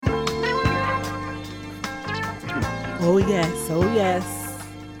Oh yes, oh yes.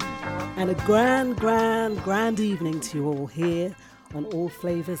 And a grand evening to you all here on All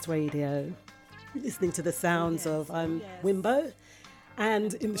Flavours Radio. You're listening to the sounds of Wimbo.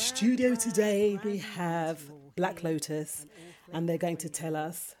 And in the studio today we have Black Lotus, and they're going to tell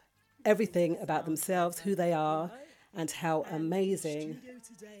us everything about themselves, who they are, and how amazing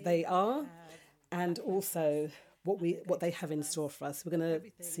they are, and also what they have in store for us. We're going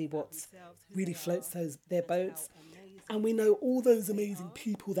to see what really floats their boats. And we know all those amazing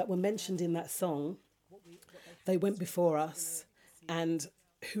people that were mentioned in that song. They went before us, and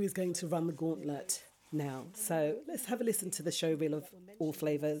who is going to run the gauntlet now? So let's have a listen to the show reel of All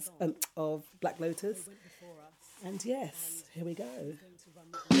Flavours of Black Lotus. And yes, here we go.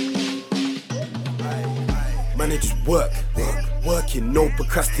 Manage working, no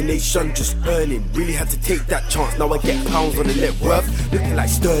procrastination, just earning. Really had to take that chance, now I get pounds on the net worth, looking like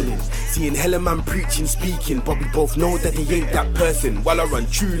Sterling. Seeing hella man preaching, speaking, but we both know that he ain't that person. While I run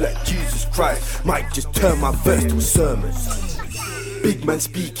true like Jesus Christ, might just turn my verse to a sermon. Big man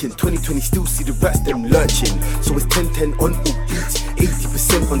speaking, 2020 still see the rats them lurching. So it's 10-10 on all beats,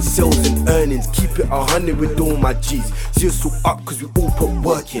 80% on sales and earnings. Keep it 100 with all my G's. Zero so up cause we all put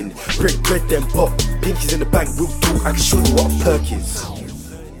work in. Break bread then pop, pinkies in the bank, real talk, I can show you what a perk is.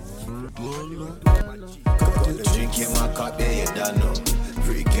 Drink in my cup, yeah, you done know.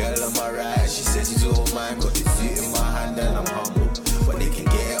 Pretty girl on my right, she says she's all mine. Got the suit in my hand and I'm humble, but they can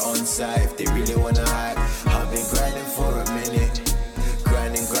get it on site if they really wanna hide. I've been grinding for a minute,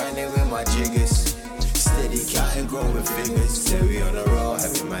 grinding with my jiggers. Steady counting, growing figures. Say we on the road,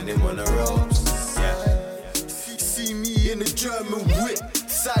 heavy man, them on the ropes. Yeah. See me in a German whip,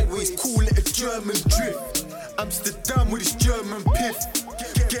 sideways, call it a German drift. Amsterdam with this German piff,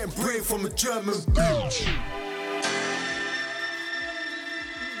 getting brain from a German bitch.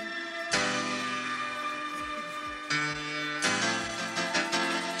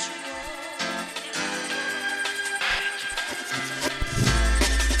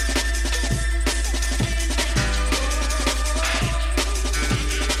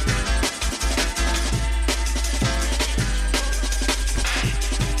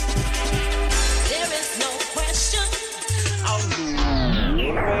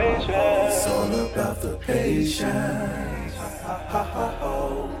 Patience,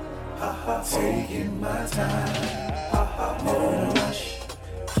 taking my time, never in a rush,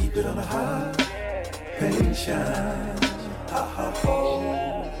 keep it on the high. Patience,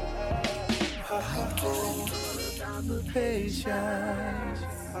 patience,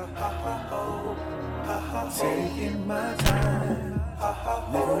 taking my time,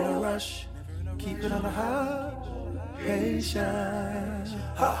 never in a rush, keep it on the high. Patience.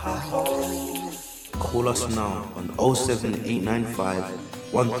 Call us now on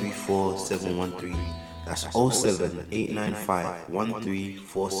 07895 134 713. That's 07895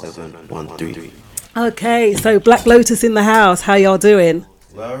 134 Okay, so Black Lotus in the house. How y'all doing?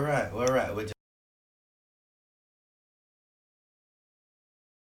 We're alright. We're just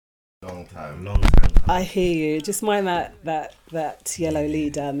long time. I hear you. Just mind that yellow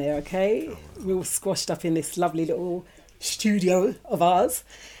lead down there, okay? We're all squashed up in this lovely little studio of ours.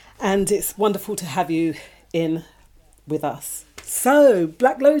 And it's wonderful to have you in with us. So,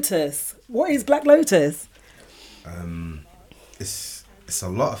 Black Lotus. What is Black Lotus? It's a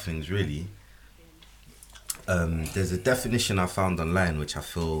lot of things, really. There's a definition I found online which I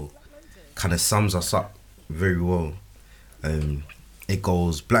feel kind of sums us up very well. It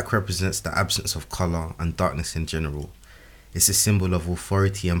goes, black represents the absence of colour and darkness in general. It's a symbol of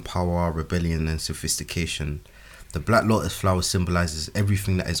authority and power, rebellion and sophistication. The black lotus flower symbolises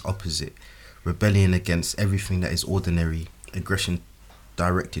everything that is opposite, rebellion against everything that is ordinary, aggression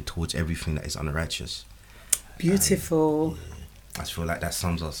directed towards everything that is unrighteous. Beautiful. I just feel like that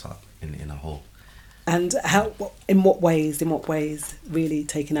sums us up in a whole. And how? In what ways? Really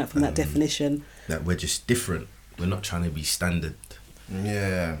taken out from that definition? That we're just different. We're not trying to be standard.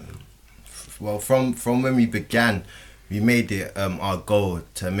 Yeah. Well, from when we began, we made it our goal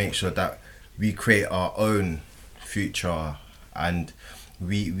to make sure that we create our own future and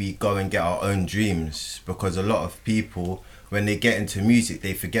we go and get our own dreams, because a lot of people, when they get into music,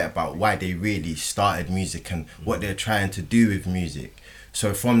 they forget about why they really started music and what they're trying to do with music.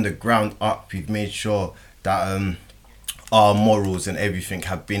 So from the ground up, we've made sure that our morals and everything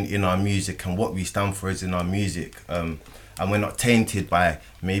have been in our music, and what we stand for is in our music, and we're not tainted by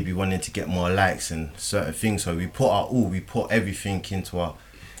maybe wanting to get more likes and certain things. So we put our all, we put everything into our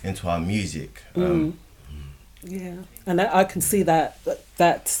music. Yeah, and I can see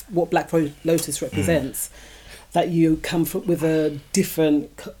that's what Black Lotus represents. That you come with a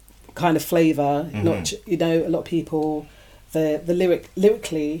different kind of flavor. Not a lot of people. The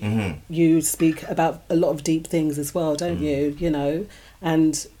lyrically, you speak about a lot of deep things as well, don't you? You know,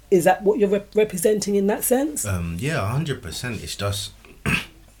 and is that what you're representing in that sense? Yeah, 100%. It's just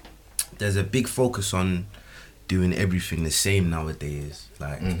there's a big focus on doing everything the same nowadays.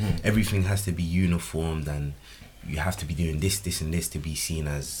 Like everything has to be uniformed, and you have to be doing this, and this to be seen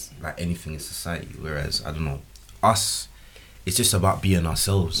as like anything in society. Whereas I don't know, us, it's just about being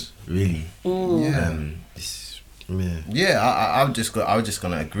ourselves, really. I was just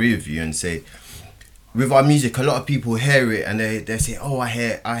gonna agree with you and say, with our music, a lot of people hear it and they say, oh, I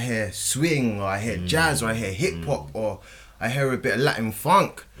hear swing, or I hear jazz, or I hear hip hop, or I hear a bit of Latin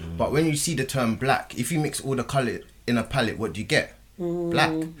funk. But when you see the term black, if you mix all the colour in a palette, what do you get?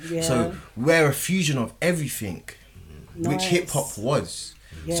 Black. Yeah. So we're a fusion of everything, which hip hop was.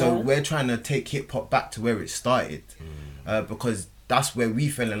 Yeah. So we're trying to take hip hop back to where it started, because that's where we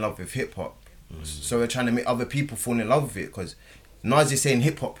fell in love with hip hop. So we're trying to make other people fall in love with it, because Nas is saying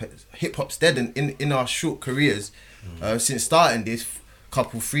hip hop's dead, and in our short careers, since starting this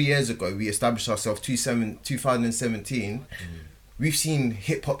 3 years ago, we established ourselves 2017. We've seen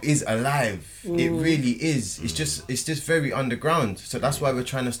hip hop is alive. It really is. It's just very underground. So that's why we're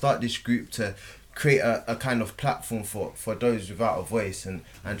trying to start this group to create a kind of platform for those without a voice, and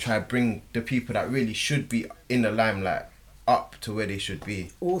try to bring the people that really should be in the limelight up to where they should be.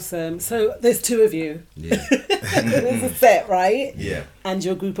 Awesome. So there's two of you. Yeah. There's a set, right? Yeah. And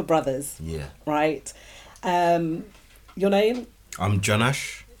you're a group of brothers. Yeah. Right. Your name? I'm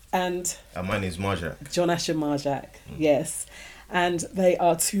Jonash. And My name's Marjak. Jonash and Marjak. Yes. And they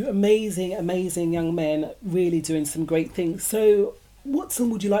are two amazing, amazing young men really doing some great things. So what song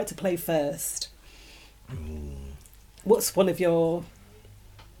would you like to play first? What's one of your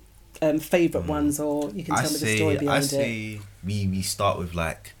favourite ones, or you can tell me the story behind I say we start with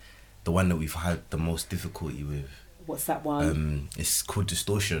like the one that we've had the most difficulty with. What's that one? It's called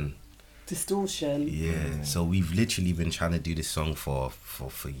Distortion. Distortion. Yeah. So we've literally been trying to do this song for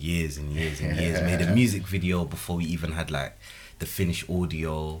years and years and years. Made a music video before we even had like the finished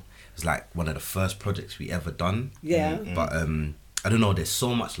audio. It was like one of the first projects we ever done. Yeah. But I don't know, there's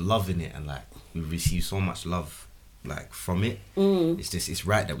so much love in it, and like we've received so much love like from it. It's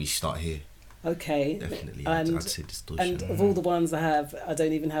right that we start here. Okay. Definitely. And, I'd say Distortion. and of all the ones I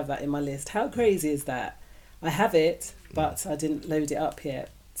don't even have that in my list. How crazy is that? I have it, but I didn't load it up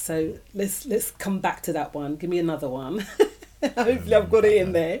yet. So let's come back to that one. Give me another one. Hopefully I've got it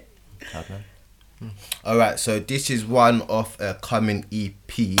in there. Alright, so this is one of a coming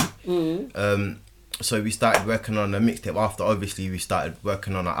EP. So we started working on a mixtape after obviously we started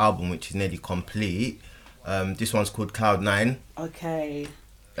working on an album which is nearly complete. This one's called Cloud 9. Okay.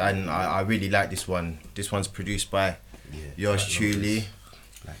 And I really like this one. This one's produced by yours truly.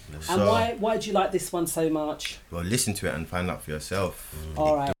 And why do you like this one so much? Well, listen to it and find out for yourself.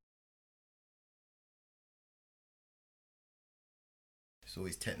 All right. It's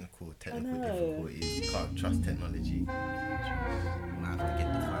always technical difficulties. You can't trust technology. I have to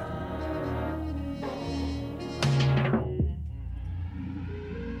get the file.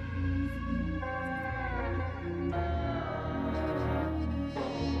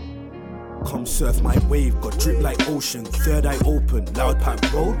 Come surf my wave, got drip like ocean. Third eye open, loud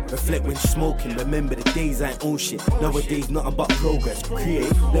pipe roll. Reflect when smoking, remember the days I own shit. Nowadays nothing but progress.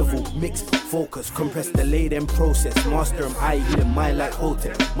 Create, level, mix, focus. Compress, delay, then process. Master them, I heal them, my like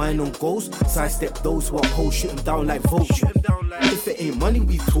hotel. Mine on goals, sidestep those who are cold. Shoot them down like vulture. If it ain't money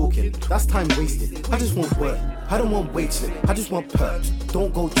we talking, that's time wasted. I just want work, I don't want wage slip. I just want perks.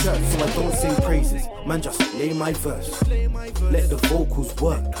 Don't go church so I don't sing praises. Man, just lay my verse. Let the vocals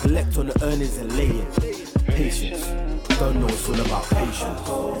work. Collect on the earnings and lay it. Patience. Don't know it's all about patience.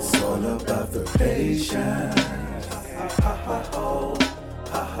 It's all about the patience.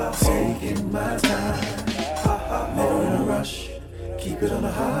 Taking my time. Never in a rush. Keep it on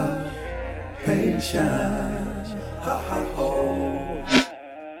the high. Patience.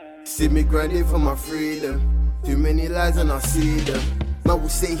 See me grinding for my freedom. Too many lies and I see them. Man will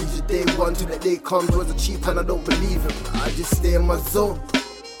say he's your day one till the day comes. Words are cheap and I don't believe him. I just stay in my zone.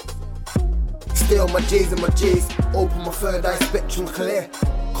 Stay on my J's and my J's. Open my third eye, spectrum clear.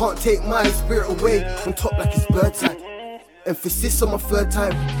 Can't take my spirit away. On top like it's bird time. Emphasis on my third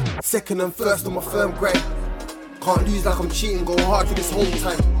time. Second and first on my firm grind. Can't lose like I'm cheating. Go hard to this whole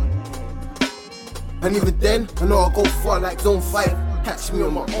time. And even then, I know I'll go far like zone 5. Catch me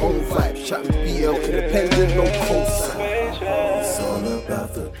on my own vibe. Chat with BL, independent, no cosign. It's all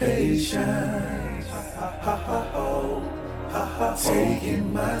about the patience.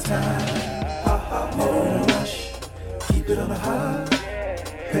 Taking my time. Never in a rush. Keep it on the high.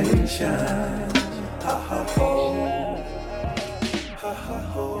 patience. Ha ha ho, ha ha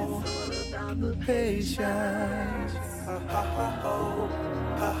ho. Patience. Ha ha ho,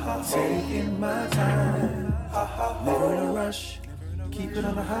 ha ha ho. Taking my time. Ha ha ho. Never in a rush. Keep it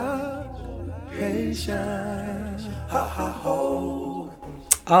on the high. Patience. Ha ha ho.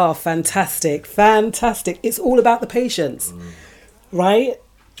 Oh, fantastic, fantastic. It's all about the patience, right?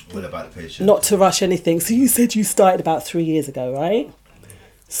 All about the patient. Not to rush anything. So you said you started about 3 years ago, right?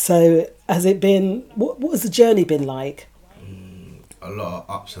 So has it been, what has the journey been like? A lot of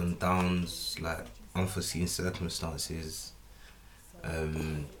ups and downs, like unforeseen circumstances,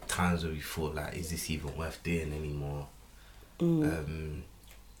 times where we thought like, is this even worth doing anymore?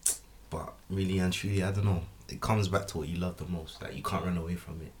 But really and truly, I don't know. It comes back to what you love the most. Like, you can't run away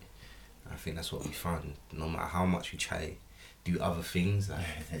from it. I think that's what we found. No matter how much we try do other things, like,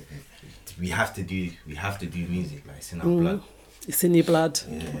 we have to do music. Like, it's in our blood. It's in your blood.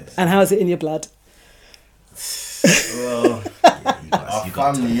 Yes. And how is it in your blood? Well, our you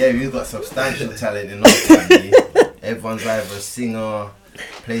got family, we've got substantial talent in our family. Everyone's either a singer,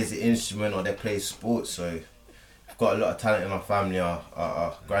 plays the instrument, or they play sports. So we've got a lot of talent in our family.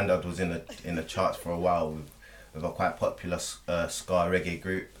 Our granddad was in the charts for a while with a quite popular ska reggae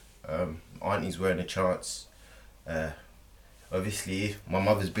group. Aunties were in the charts. Obviously, my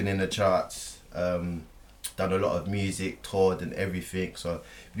mother's been in the charts. Done a lot of music, toured and everything. So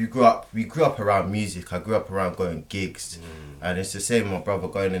we grew up around music. I grew up around going gigs, and it's the same. My brother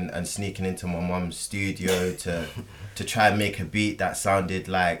going in and sneaking into my mum's studio to try and make a beat that sounded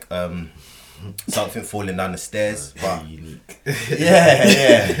like something falling down the stairs. But unique.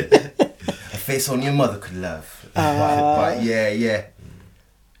 yeah, a face on your mother could love. But yeah,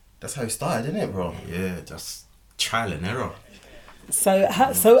 that's how it started, isn't it, bro? Yeah, just trial and error.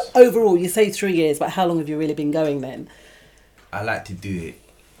 So overall, you say 3 years, but how long have you really been going then? I like to do it.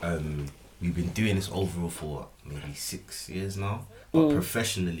 We've been doing this overall for what, maybe 6 years now. But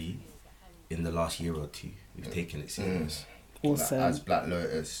professionally, in the last year or two, we've taken it serious. Awesome. As Black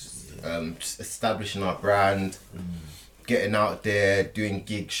Lotus, establishing our brand, getting out there, doing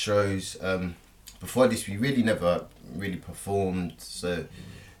gig shows. Before this, we really never really performed, so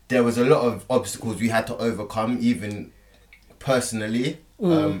there was a lot of obstacles we had to overcome, even personally.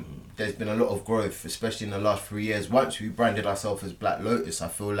 There's been a lot of growth, especially in the last 3 years. Once we branded ourselves as Black Lotus, I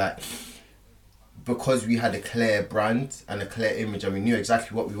feel like because we had a clear brand and a clear image and we knew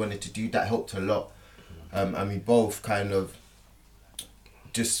exactly what we wanted to do, that helped a lot. And we both kind of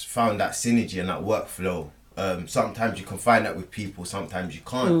just found that synergy and that workflow. Sometimes you can find that with people, sometimes you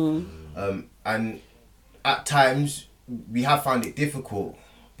can't. And at times we have found it difficult,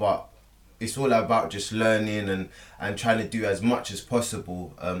 but it's all about just learning and trying to do as much as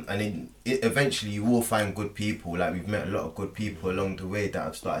possible. And eventually you will find good people. Like, we've met a lot of good people along the way that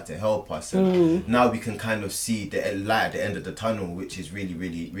have started to help us. And now we can kind of see the light at the end of the tunnel, which is really,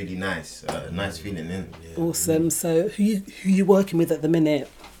 really, really nice. Nice feeling, isn't it? Yeah. Awesome. So who you working with at the minute?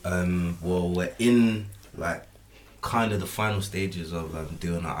 Well, we're in like kind of the final stages of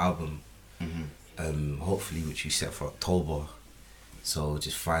doing our album. Hopefully, which we set for October. So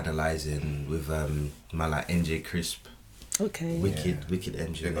just finalising with my like NJ Crisp. Okay. Wicked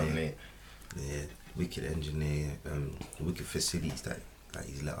engineer. Yeah, wicked engineer. Wicked facilities that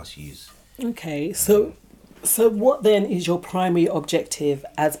he's let us use. Okay, so what then is your primary objective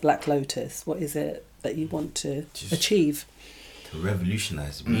as Black Lotus? What is it that you want to achieve? To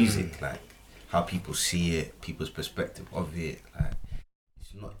revolutionise music, like how people see it, people's perspective of it. Like,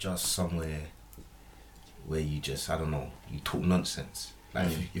 it's not just somewhere where you just, I don't know, you talk nonsense. Like,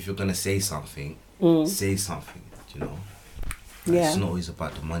 if you're gonna say something, say something, you know? Like, it's not always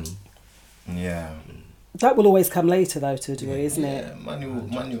about the money. Yeah. That will always come later though, to a degree, isn't it? Yeah, money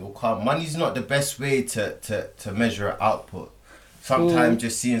will come. Money's not the best way to measure output. Sometimes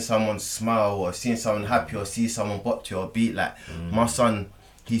just seeing someone smile or seeing someone happy or see someone bop to your beat, like my son,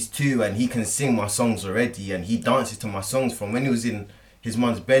 he's 2 and he can sing my songs already, and he dances to my songs from when he was in his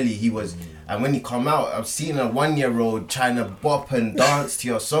mum's belly. He was, and when he come out, I've seen a 1-year-old trying to bop and dance to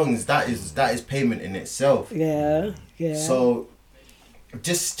your songs. That is payment in itself. Yeah. So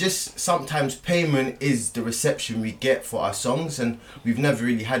just sometimes payment is the reception we get for our songs, and we've never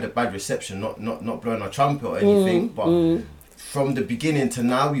really had a bad reception. Not blowing our trumpet or anything, but from the beginning to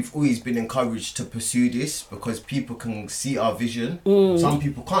now, we've always been encouraged to pursue this because people can see our vision. Some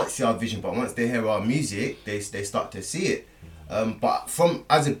people can't see our vision, but once they hear our music, they start to see it. But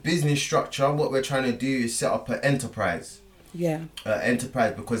as a business structure, what we're trying to do is set up an enterprise. Yeah.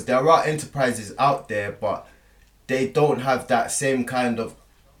 Enterprise, because there are enterprises out there, but they don't have that same kind of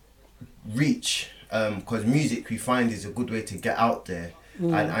reach. Because music, we find, is a good way to get out there.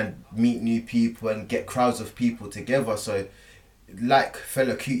 and meet new people and get crowds of people together. So like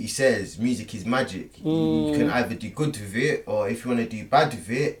Fela Kuti says, music is magic. You can either do good with it, or if you want to do bad with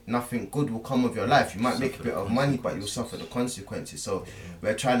it, nothing good will come of your life. You might make a bit of money, but you'll suffer the consequences. So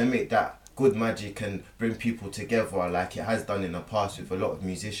we're trying to make that good magic and bring people together like it has done in the past with a lot of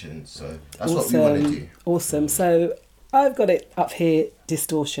musicians. So that's what we want to do. Awesome. So I've got it up here,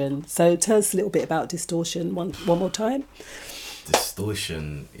 Distortion. So tell us a little bit about Distortion one more time.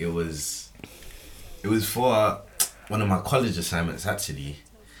 Distortion, it was for one of my college assignments. Actually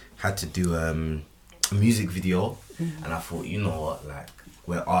had to do a music video, and I thought, you know what, like,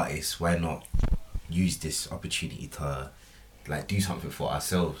 we're artists, why not use this opportunity to like do something for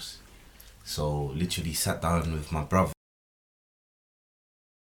ourselves. So literally sat down with my brother,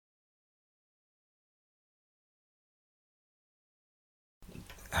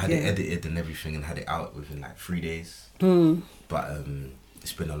 had it edited and everything, and had it out within like 3 days. But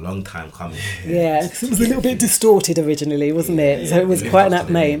it's been a long time coming. Yeah, because it was a little bit distorted originally, wasn't it? So it was quite an apt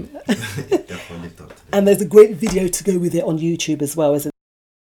name. Definitely lived up to that. And there's a great video to go with it on YouTube as well, isn't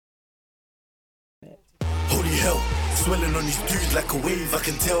Holy hell, swelling on these dudes like a wave. I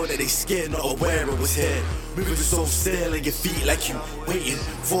can tell that they scared, not aware I was here. Moving so still and your feet like you waiting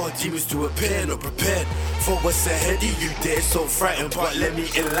for demons to appear, not prepared for what's ahead of you. They're so frightened, but let me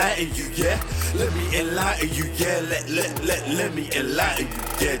enlighten you, yeah. Let me enlighten you, yeah. Let me enlighten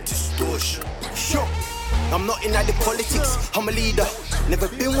you, yeah. Distortion. Sure. I'm not in the politics, I'm a leader. Never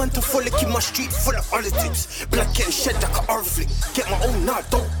been one to follow, keep my street full of politics. Black getting shed like an arm flick. Get my own now,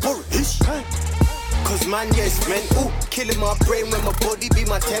 don't borrow his. Cause man, yeah, it's mental. Killing my brain when my body be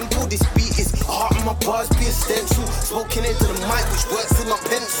my temple. This beat is heart and my bars be a stencil. Smoking into the mic, which works with my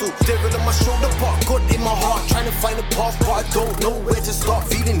pencil. Devil on my shoulder, but God in my heart. Trying to find a path, but I don't know where to start.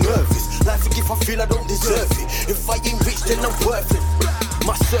 Feeling nervous, like if I feel I don't deserve it. If I ain't rich, then I'm worth it.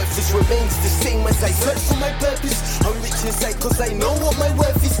 My surface remains the same as I search for my purpose. I'm rich inside cause I know what my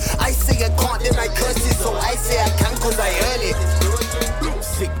worth is. I say I can't, then I curse it. So I say I can cause I earn it.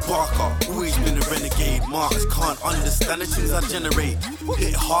 Sick Barker, always been a renegade. Marks can't understand the things I generate.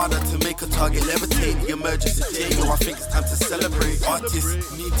 Hit harder to make a target levitate. The emergency day, yo, I think it's time to celebrate.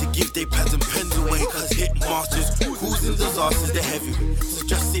 Artists need to give their pads and pens away, cause hit masters causing disasters, they're heavy. So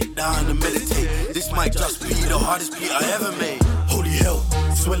just sit down and meditate. This might just be the hardest beat I ever made. Holy hell,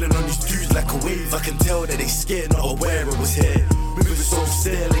 swelling on these dudes like a wave. I can tell that they scared, not aware I was here. Moving so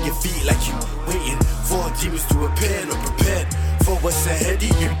still and your feet like you waiting for demons to appear, not prepared for what's ahead of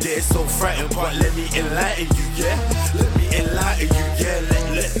you. They're so frightened, but let me enlighten you, yeah. Let me enlighten you, yeah.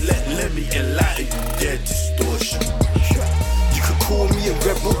 Let me enlighten you, yeah. Distortion. You could call me a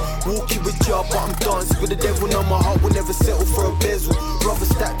rebel, walking with y'all, but I'm dancing with the devil. Now my heart will never settle for a bezel. Rather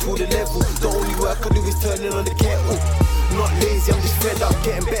stack to the level. The only work I do is turning on the kettle. Not lazy, I'm just fed up.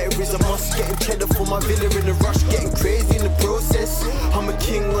 Getting better is a must. Getting cheddar for my villa in a rush. Getting crazy in the process. I'm a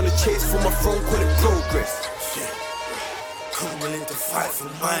king on the chase for my throne, call it progress. I'm willing to fight for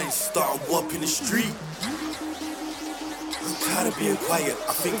mine, start up in the street. I'm tired of being quiet,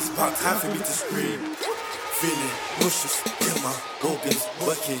 I think it's about time for me to scream. Feeling nauseous, in my organs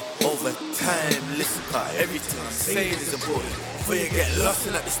working overtime. Listen, everything I'm saying is important. Before you get lost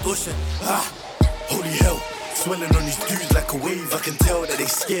in that distortion, holy hell. Swelling on these dudes like a wave. I can tell that they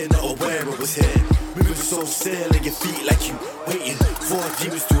scared, not aware I was here. Moving so still and your feet like you waiting for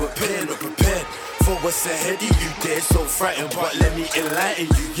demons to appear, not prepared for what's ahead of you. They're so frightened, but let me enlighten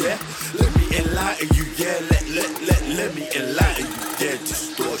you, yeah. Let me enlighten you, yeah. Let me enlighten you, yeah.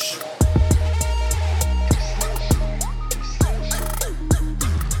 Distortion.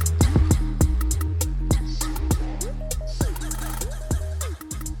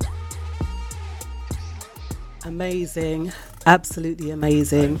 Amazing, absolutely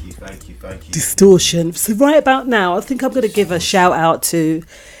amazing. Thank you. Distortion. So right about now, I think I'm going to give a shout out to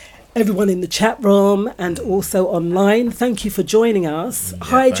everyone in the chat room and also online. Thank you for joining us.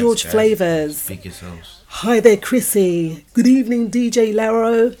 Hi, thanks, George guys. Flavors. Speak yourselves. Hi there, Chrissy. Good evening, DJ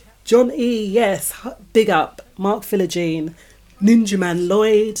Laro. John E. Yes, big up. Mark Philogene, Ninja Man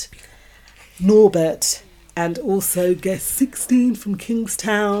Lloyd, Norbert, and also guest 16 from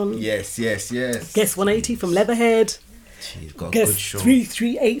Kingstown. Yes. Guest 180 from Leatherhead. She's got a Guest good show.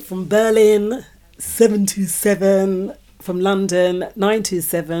 338 from Berlin. 727 from London.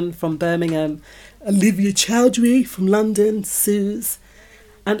 927 from Birmingham. Olivia Chowdhury from London. Suze.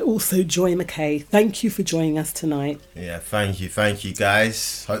 And also Joy McKay. Thank you for joining us tonight. Yeah, thank you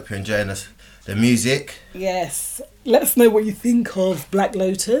guys. Hope you're enjoying the music. Yes. Let us know what you think of Black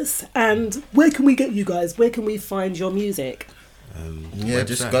Lotus. And where can we get you guys? Where can we find your music?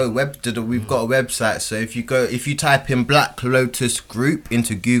 Just go we've got a website, so if you type in Black Lotus Group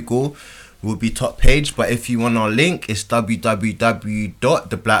into Google, we'll be top page. But if you want our link, it's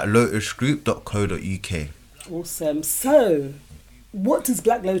www.theblacklotusgroup.co.uk. Awesome. So what does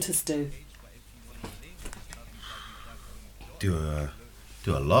Black Lotus do? Do a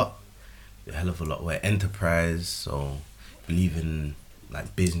lot, a hell of a lot. We're enterprise, so believe in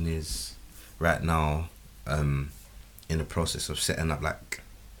like business right now. In the process of setting up like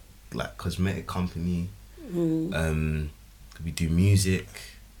cosmetic company. We do music,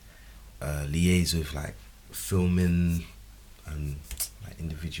 liaise with like filming and like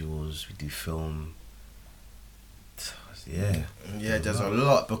individuals. We do film. Yeah, there's a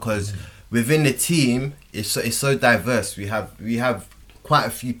lot, because within the team it's so diverse. We have quite a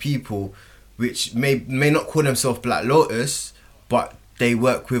few people which may not call themselves Black Lotus, but they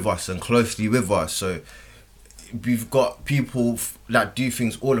work with us and closely with us. So we've got people that do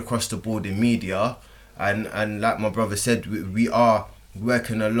things all across the board in media, and like my brother said, we are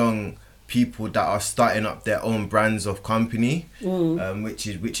working along people that are starting up their own brands of company, which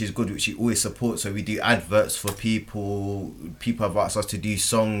is good, which we always support. So we do adverts for people have asked us to do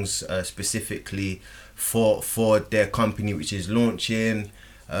songs specifically for their company which is launching.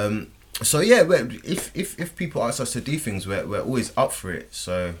 So yeah, if people ask us to do things, we're always up for it.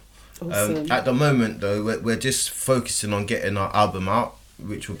 So Awesome. At the moment though, we're just focusing on getting our album out,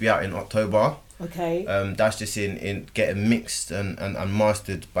 which will be out in October. Okay. That's just in getting mixed and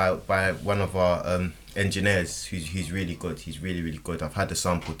mastered by one of our engineers who's really good. He's really, really good. I've had the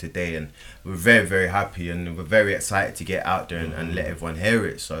sample today and we're very, very happy, and we're very excited to get out there and let everyone hear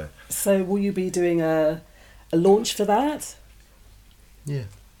it. So will you be doing a launch for that? Yeah,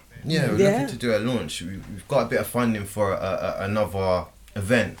 we're looking to do a launch. We've got a bit of funding for another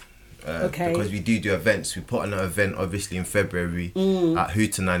event. Because we do events. We put on an event obviously in February at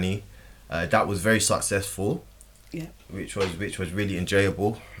Hootenanny. That was very successful. Yeah. Which was really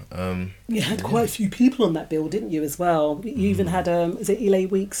enjoyable. You had quite a few people on that bill, didn't you, as well? You even had is it Elay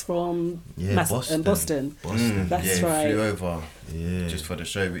Weeks from Boston? Boston. That's right. He flew over just for the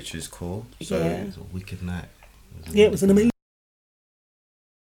show, which is cool. So it was a wicked night. It was an amazing.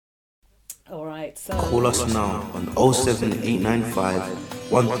 All right, so call us now on 07895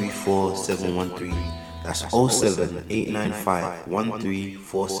 134 713. That's 07895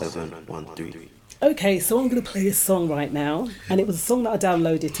 134 713. Okay, so I'm going to play a song right now, and it was a song that I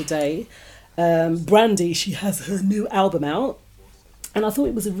downloaded today. Brandy, she has her new album out, and I thought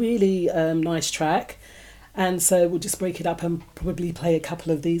it was a really nice track, and so we'll just break it up and probably play a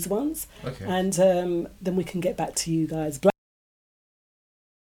couple of these ones, and then we can get back to you guys.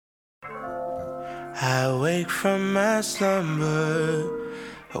 I wake from my slumber,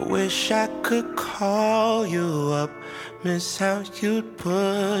 I wish I could call you up, miss how you'd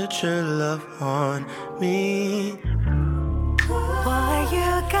put your love on me. Boy,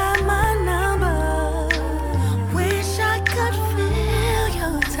 you got my number, wish I could feel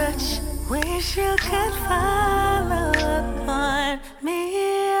your touch, wish you could follow up on me.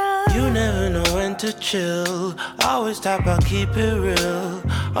 You never know when to chill, always talk about keep it real,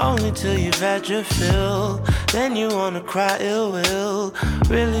 only till you've had your fill, then you wanna cry ill will,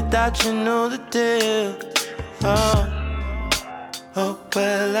 really thought you know the deal. Oh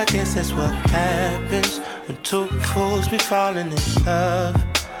well, I guess that's what happens when two fools be falling in love,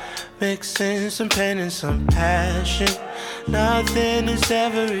 mixing some pain and some passion, nothing is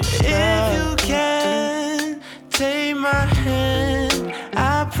ever enough. If you can take my hand,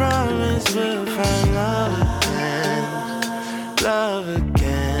 I promise we'll find love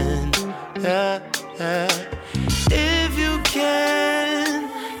again, yeah. If you can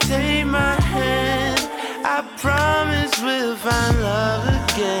take my hand, I promise we'll find love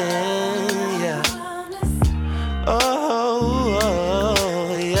again, yeah. Oh,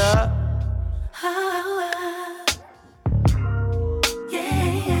 yeah.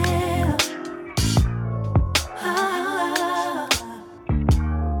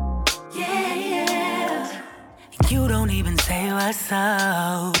 You don't even say what's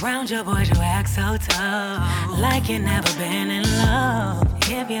up. Round your boys, you act so tough, like you never been in love.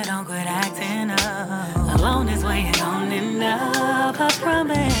 If you don't quit acting up, alone is where you're gonna end up. I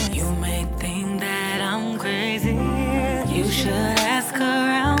promise. You may think that I'm crazy, you should ask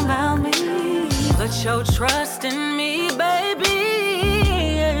around about me. Put your trust in me, baby.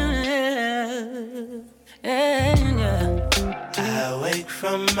 I wake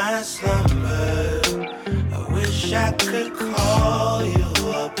from my slumber, I wish I could call you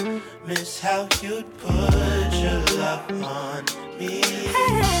up, miss how you'd put your love on me.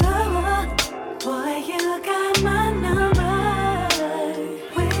 Hey, boy, you got my number,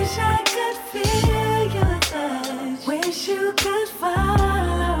 Wish I could feel your touch. Wish you could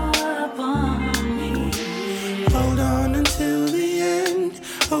follow up on me. Hold on until the end.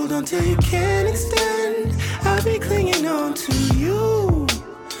 Hold on till you can't extend. I'll be clinging on to you.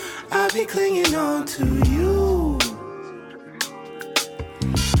 I'll be clinging on to you.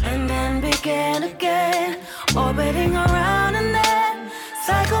 And then begin again, orbiting around and then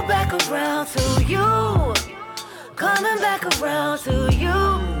cycle back around to you. Coming back around to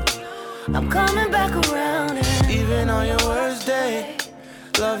you. I'm coming back around and even on your worst day,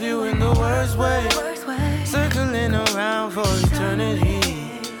 love you in the worst way. Circling around for eternity.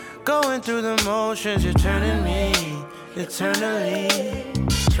 Going through the motions, you're turning me eternally.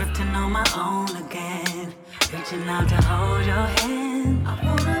 Drifting on my own again, reaching out to hold your hand. I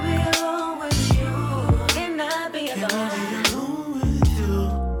wanna be alone with you. Can I be alone with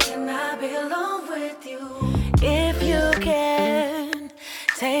you? Can I be alone with you? If you can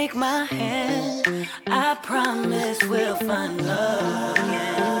take my hand, I promise we'll find love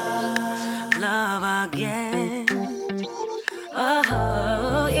again. Love again.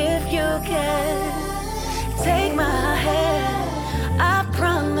 Oh, if you can take my hand, I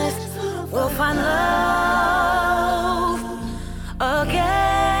promise we'll find love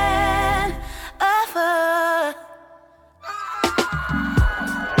again.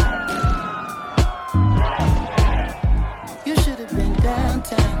 You should have been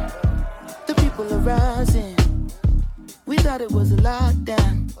downtown. The people are rising. We thought it was a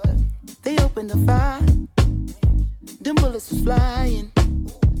lockdown. They opened the fire. Them bullets was flying.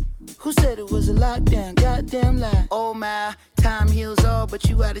 Who said it was a lockdown? Goddamn lie. Oh my, time heals all, but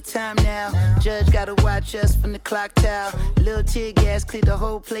you out of time now. Judge gotta watch us from the clock tower. Little tear gas cleared the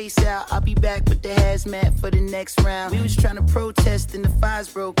whole place out. I'll be back with the hazmat for the next round. We was trying to protest and the fires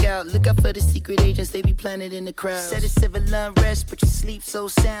broke out. Look out for the secret agents, they be planted in the crowd. Said it's civil unrest, but you sleep so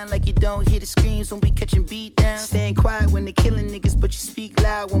sound like you don't hear the screams when we catching beat down. Staying quiet when they killing niggas, but you speak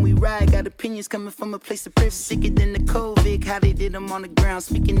loud when we ride. Got opinions coming from a place of privilege. Sicker than the COVID, how they did them on the ground.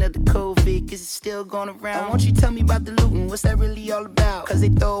 Speaking of the COVID, is it still going around? Won't you tell me about the looting? What's that really all about? Cause they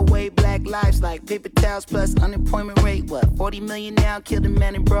throw away black lives like paper towels plus unemployment rate. What, 40 million now? Killed a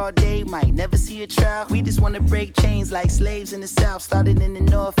man in broad day. Might never see a trial. We just wanna break chains like slaves in the south. Started in the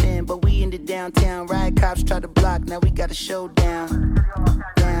north end, but we in the downtown. Riot cops try to block, now we got a showdown.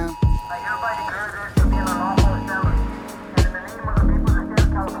 Down.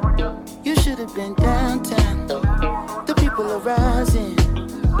 You should have been downtown. The people are rising.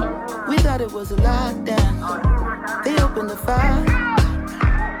 We thought it was a lockdown. They opened the fire.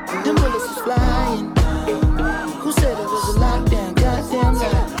 Them bullets was flying. Who said it was a lockdown? Goddamn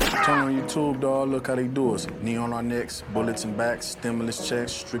lie. Turn on YouTube, dawg, look how they do us. Knee on our necks, bullets and backs, stimulus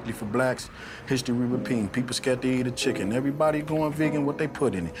checks, strictly for blacks. History repeating, people scared to eat a chicken. Everybody going vegan, what they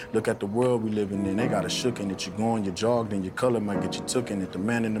put in it. Look at the world we living in, they got a shook in it. You going, you jogged, and your color might get you took in it. The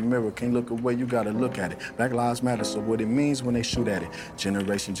man in the mirror can't look away, you gotta look at it. Black lives matter, so what it means when they shoot at it.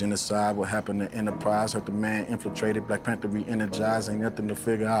 Generation genocide, what happened to Enterprise? Hurt the man infiltrated, Black Panther re-energized, ain't nothing to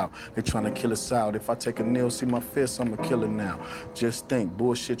figure out. They trying to kill us out. If I take a nail, see my fist, I'm a killer now. Just think,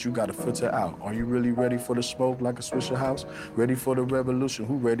 bullshit, you gotta filter out. Are you really ready for the smoke like a Swisher House? Ready for the revolution?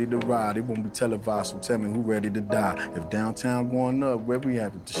 Who ready to ride? It won't be televised, so tell me who ready to die. If downtown going up, where we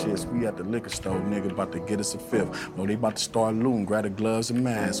at with the shits? We at the liquor store, nigga, about to get us a fifth. No, they about to start looting, grab the gloves and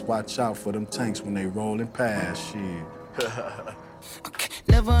masks. Watch out for them tanks when they rolling past, shit.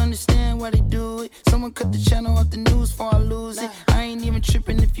 Never understand why they do it. Someone cut the channel off the news before I lose it. I ain't even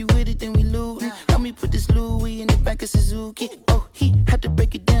tripping, if you with it, then we lootin'. Help me put this Louis in the back of Suzuki. Oh, he had to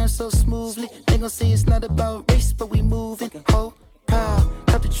break it down so smoothly. They gon' say it's not about race, but we moving. Oh, pow,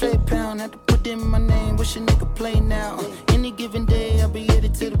 cut the trade pound, had to put in my name. Wish a nigga play now. Any given day, I'll be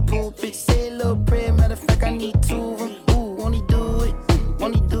headed to the pulpit. Say a little prayer, matter of fact, I need two of them. Ooh, won't he do it?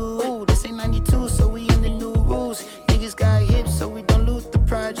 Won't he do it? Ooh, this ain't 92, so we in the new rules. Niggas got hips, so we don't lose the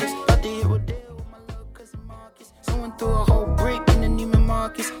projects. About to hit Rodale with my little cousin Marcus. Someone threw a whole brick in the Neiman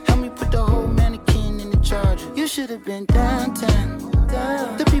Marcus. Help me put the whole mannequin in the charger. You should have been downtown.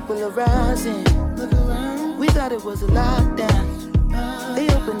 The people are rising. Look around. We thought it was a lockdown. They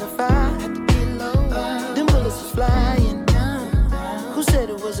opened the fire. Them bullets was flying. Who said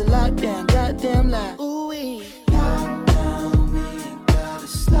it was a lockdown? Goddamn lie. Ooh-wee. Lockdown, we ain't gotta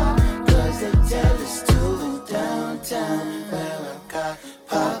stop. Cause they tell us to downtown. Where I got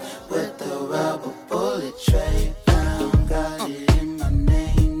pop with the rubber bullet tray down. Got it in my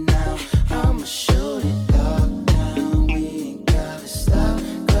name now. I'ma shoot it. Lockdown, we ain't gotta stop.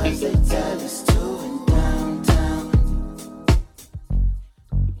 Cause they tell us to in downtown.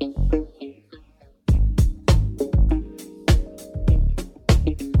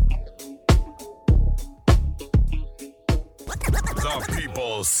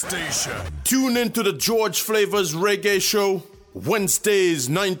 station. Tune into the George Flavors Reggae Show. Wednesdays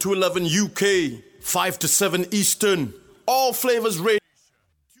 9 to 11 UK, 5 to 7 Eastern. All Flavors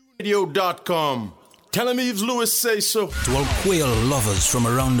Radio.com. Tell him Yves Lewis say so. To all quail lovers from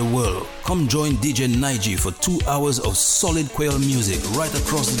around the world, come join DJ Nige for 2 hours of solid quail music right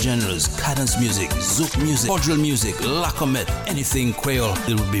across the genres: cadence music, zouk music, cordial music, lacomet, anything quail.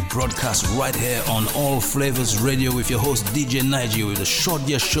 It will be broadcast right here on All Flavors Radio with your host DJ Nige with a short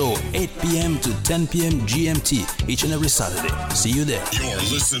year show 8 p.m. to 10 p.m. GMT each and every Saturday. See you there. You're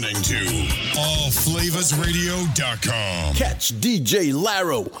listening to AllFlavorsRadio.com. Catch DJ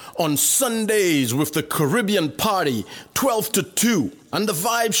Laro on Sundays with the Caribbean Party, 12 to 2, and the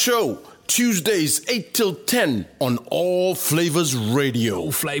Vibe Show, Tuesdays 8 till 10 on All Flavors Radio.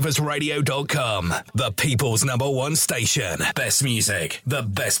 AllFlavorsRadio.com, the people's #1 station. Best music, the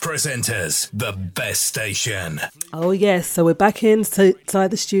best presenters, the best station. Oh yes, so we're back inside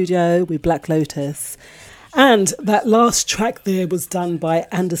the studio with Black Lotus. And that last track there was done by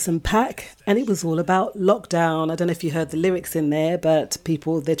Anderson .Paak, and it was all about lockdown. I don't know if you heard the lyrics in there, but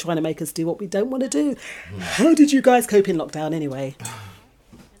people, they're trying to make us do what we don't want to do. How did you guys cope in lockdown anyway?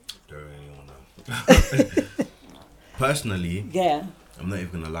 Don't really want to. Personally, yeah, I'm not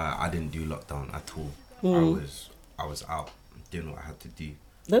even gonna lie, I didn't do lockdown at all. I was out doing what I had to do.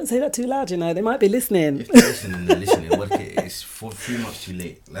 Don't say that too loud, you know, they might be listening. If they're listening, they're listening. What it's 3 months too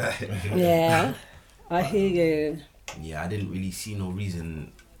late. Yeah. I hear you. Yeah, I didn't really see no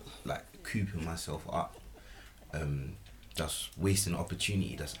reason like cooping myself up. Just wasting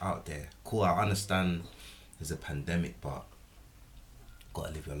opportunity that's out there. Cool, I understand there's a pandemic, but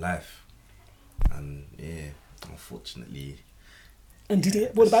gotta live your life. And yeah, unfortunately. And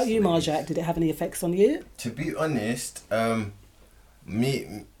what about you, Marjak? Did it have any effects on you? To be honest,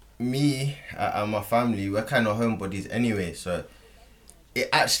 me and my family, we're kind of homebodies anyway, so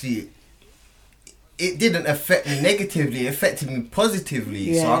it didn't affect me negatively, it affected me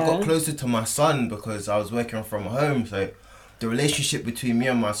positively. Yeah. So I got closer to my son because I was working from home. So the relationship between me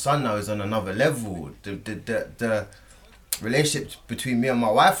and my son now is on another level. The relationship between me and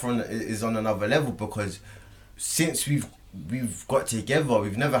my wife is on another level, because since we've got together,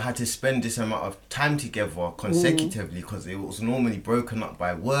 we've never had to spend this amount of time together consecutively, because it was normally broken up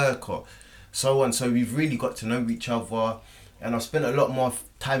by work or so on. So we've really got to know each other. And I've spent a lot more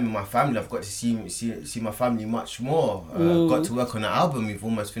time with my family. I've got to see my family much more. Got to work on an album. We've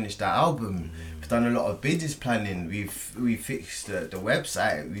almost finished that album. We've done a lot of business planning. We fixed the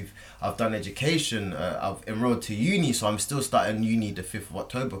website. I've done education. I've enrolled to uni, so I'm still starting uni the 5th of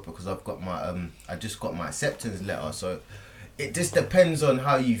October because I've got my I just got my acceptance letter. So it just depends on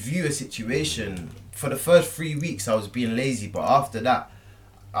how you view a situation. For the first 3 weeks, I was being lazy, but after that,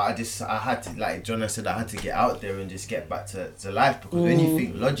 I had to, like John said, I had to get out there and just get back to life, because when you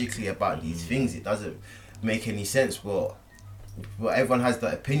think logically about these things, it doesn't make any sense. Well, everyone has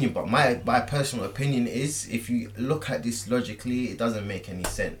that opinion, but my personal opinion is, if you look at this logically, it doesn't make any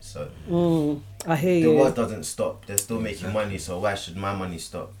sense. So I hear you. The world doesn't stop. They're still making money, so why should my money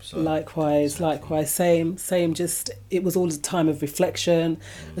stop? So likewise, same. Just it was all a time of reflection,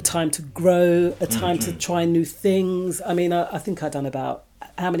 a time to grow, a time to try new things. I mean, I think I've done about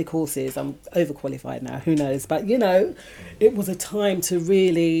how many courses? I'm overqualified now, who knows? But you know, it was a time to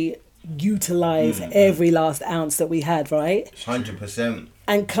really utilize every last ounce that we had, right? 100%.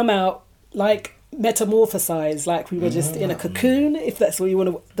 And come out like metamorphosized, like we were just in a cocoon, if that's what you want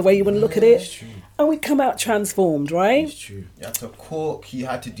to, the way you want to look at it. And we come out transformed, right? It's true. You had to cook, you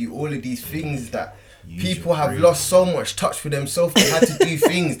had to do all of these things that people have lost so much touch with themselves. They had to do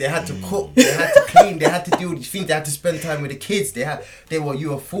things. They had to cook. They had to clean. They had to do all these things. They had to spend time with the kids. You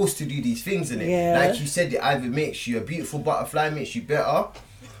were forced to do these things, and like you said, it either makes you a beautiful butterfly, makes you better,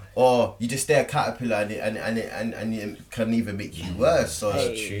 or you just stay a caterpillar, and it can even make you worse. So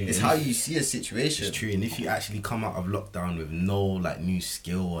it's how you see a situation. It's true. And if you actually come out of lockdown with no like new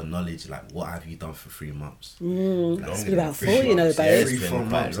skill or knowledge, like what have you done for 3 months? It's been about 4, you know, babe. 3-4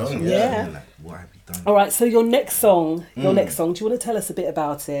 months. Yeah. Like, what have you done? All right. So your next song. Do you want to tell us a bit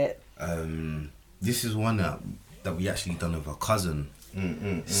about it? This is one that we actually done with a cousin.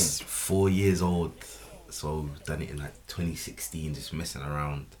 It's 4 years old, so we've done it in like 2016, just messing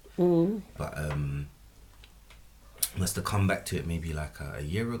around. But must have come back to it maybe like a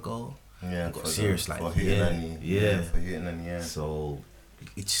year ago. Yeah, got serious like for hitting yeah. So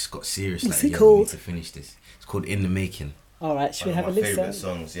it just got serious. What's like it called? We need to finish this. It's called In the Making. All right, should we have a listen? Favourite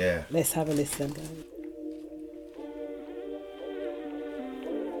songs, yeah. Let's have a listen.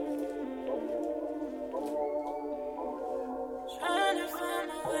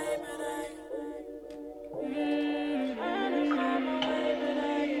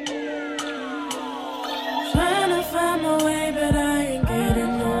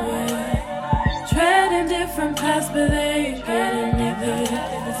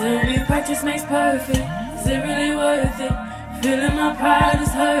 practice makes perfect. Is it really worth it? Feeling my pride is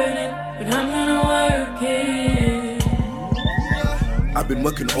hurting, but I'm gonna work it. I've been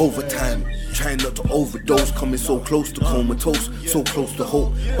working overtime, trying not to overdose, coming so close to comatose, so close to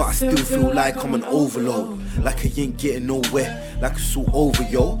hope, but I still feel like I'm an overload, like I ain't getting nowhere, like it's all over,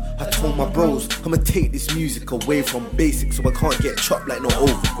 yo. I told my bros, I'ma take this music away from basics so I can't get chopped like no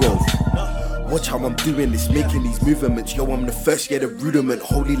overgrowth. Watch how I'm doing this, making these movements, yo, I'm the first, yeah, the rudiment,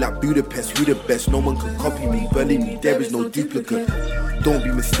 holy like Budapest, we the best, no one can copy me, burning me, there is no duplicate, don't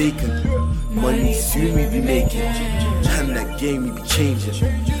be mistaken, money soon we be making, and that game we be changing,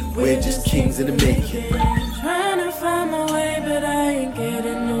 we're just kings in the making. Trying to find my way, but I ain't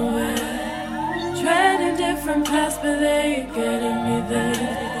getting nowhere. Treading different paths, but they ain't getting me there.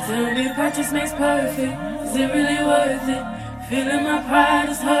 Tell me practice makes perfect, is it really worth it? Feeling my pride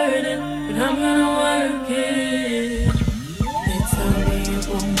is hurting, but I'm gonna work it. They tell me it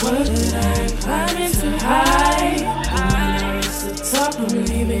won't work, but I ain't climbing too high. When I reach the top, I'm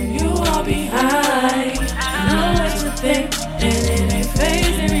leaving you all behind. I know what you think, and it ain't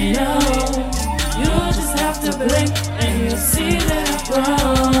phasing me, no. You just have to blink, and you'll see that I'm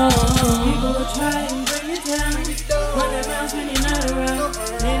wrong. People will try and bring you down, run around when you're not around.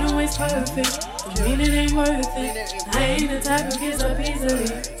 Ain't always perfect, I mean it ain't worth it. I ain't the type who gives up easily.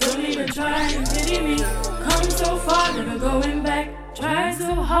 Don't even try and pity me. Come so far, never going back. Try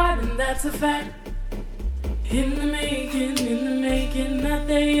so hard, and that's a fact. In the making, not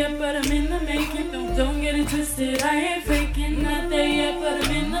there yet, but I'm in the making. Don't get it twisted, I ain't faking. Not there yet, but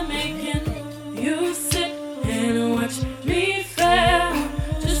I'm in the making. You sit and watch me fail.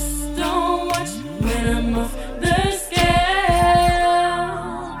 Just don't watch when I'm off the scale.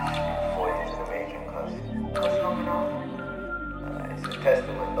 It's a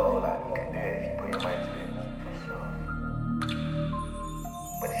testament though, like you can do it if you put your mind to it, for sure.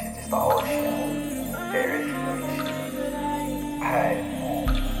 But this is just the whole shit. There is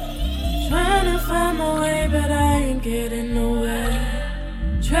Trying to find my way, but I ain't getting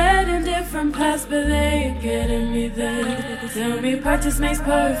nowhere. Treading different paths, but they ain't getting me there. Tell me practice makes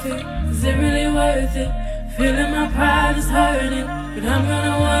perfect, is it really worth it? Feeling my pride is hurting, but I'm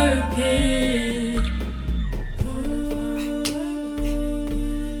gonna work it.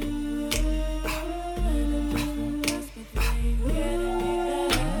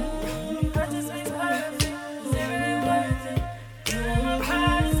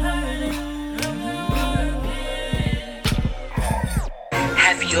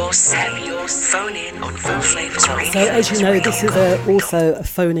 Phone in on Full Flavors Radio. So as you know, this is also a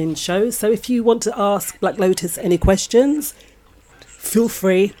phone-in show. So if you want to ask Black Lotus any questions, feel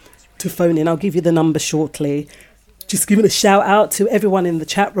free to phone in. I'll give you the number shortly. Just giving a shout out to everyone in the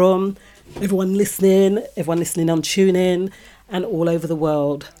chat room, everyone listening on TuneIn and all over the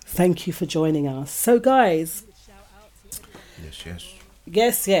world. Thank you for joining us. So guys.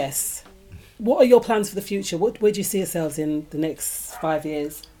 Yes. What are your plans for the future? Where do you see yourselves in the next 5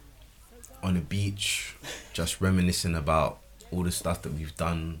 years? On the beach, just reminiscing about all the stuff that we've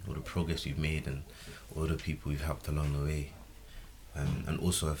done, all the progress we've made, and all the people we've helped along the way, and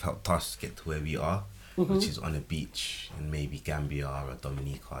also have helped us get to where we are, which is on the beach in maybe Gambia or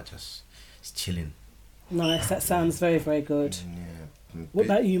Dominica, just chilling. Nice, that sounds very, very good. Yeah. What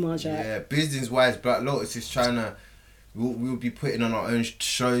about you, Marjak? Yeah, business-wise, Black Lotus is trying to. We'll be putting on our own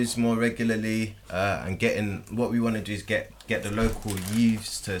shows more regularly, and getting what we want to do is get the local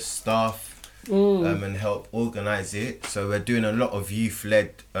youths to staff and help organise it. So we're doing a lot of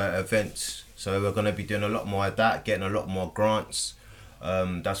youth-led events. So we're going to be doing a lot more of that, getting a lot more grants.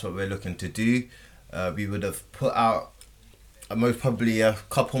 That's what we're looking to do. We would have put out most probably a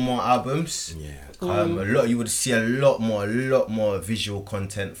couple more albums. You would see a lot more visual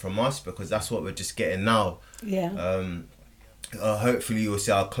content from us because that's what we're just getting now. Hopefully you'll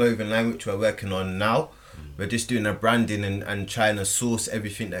see our clothing line, which we're working on now. We're just doing a branding and trying to source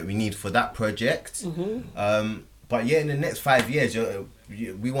everything that we need for that project. But yeah, in the next 5 years,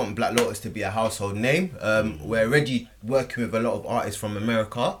 we want Black Lotus to be a household name. We're already working with a lot of artists from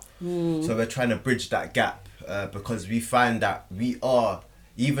America, so we're trying to bridge that gap because we find that we are,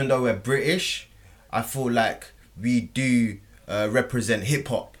 even though we're British, I feel like we do represent hip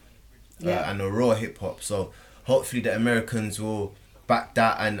hop and a raw hip hop. So hopefully the Americans will back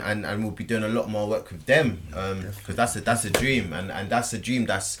that and we'll be doing a lot more work with them because that's a dream and that's a dream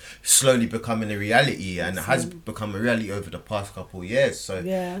that's slowly becoming a reality and has become a reality over the past couple of years. So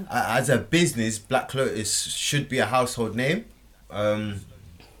as a business, Black Lotus should be a household name,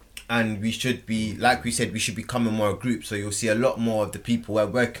 and we should be, like we said, we should be becoming more a group. So you'll see a lot more of the people we're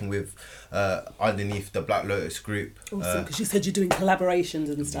working with underneath the Black Lotus group. Awesome, because you said you're doing collaborations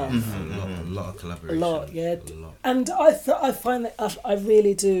and stuff. A lot of collaboration. A lot, yeah. And I find that I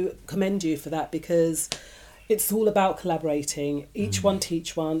really do commend you for that, because it's all about collaborating. Each one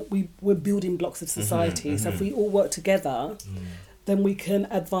teach one. We're building blocks of society. So if we all work together, then we can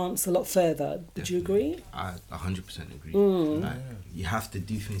advance a lot further. Would you agree? I 100% agree. Like, you have to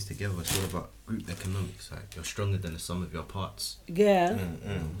do things together. It's all about group economics. Like, you're stronger than the sum of your parts. Yeah. So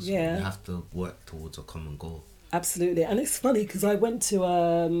Yeah. you have to work towards a common goal. Absolutely. And it's funny because I went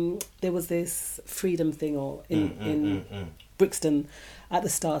to there was this freedom thing in Brixton at the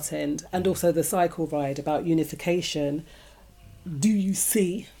start end, and also the cycle ride about unification. Do you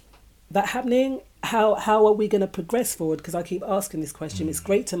see that happening? How are we going to progress forward? Because I keep asking this question. It's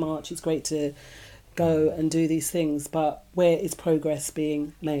great to march, it's great to go and do these things, but where is progress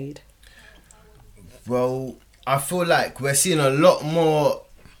being made? Well, I feel like we're seeing a lot more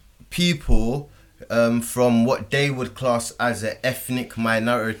people from what they would class as an ethnic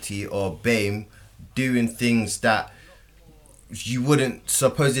minority or BAME doing things that you wouldn't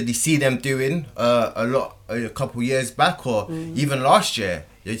supposedly see them doing a couple years back or even last year.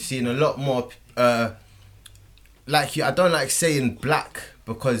 You're seeing a lot more I don't like saying black,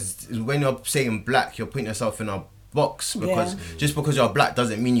 because when you're saying black, you're putting yourself in a box, because just because you're black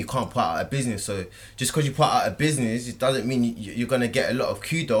doesn't mean you can't put out a business. So just because you put out a business, it doesn't mean you're going to get a lot of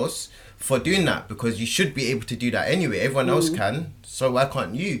kudos for doing that, because you should be able to do that anyway. Everyone else can, so why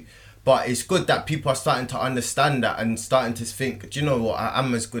can't you? But it's good that people are starting to understand that and starting to think, do you know what,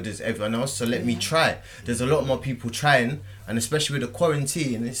 I'm as good as everyone else, so let me try. There's a lot more people trying, and especially with the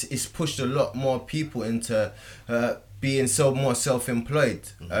quarantine, it's pushed a lot more people into being more self-employed,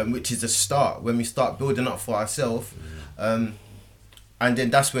 which is a start. When we start building up for ourselves, and then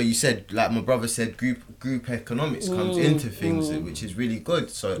that's where you said, like my brother said, group economics comes into things, which is really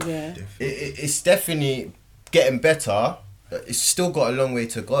good. So it's definitely getting better. It's still got a long way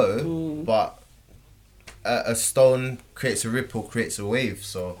to go, but a stone creates a ripple, creates a wave.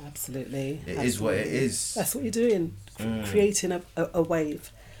 So absolutely, it is what it is. That's what you're doing, creating a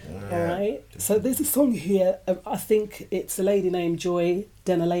wave. All right. So there's a song here. I think it's a lady named Joy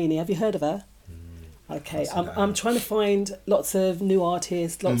Denalani. Have you heard of her? Okay. I'm trying to find lots of new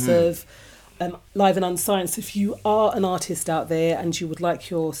artists, lots of live and unscience. If you are an artist out there and you would like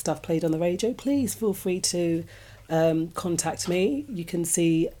your stuff played on the radio, please feel free to contact me. You can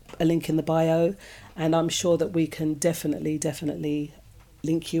see a link in the bio, and I'm sure that we can definitely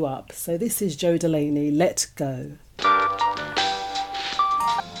link you up. So this is Joe Delaney, Let Go.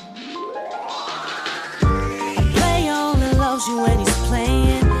 You when he's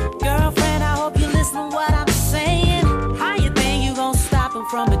playing. Girlfriend, I hope you listen to what I'm saying. How you think you gon' stop him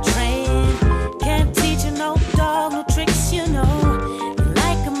from betraying? Can't teach you no dog, no tricks, you know.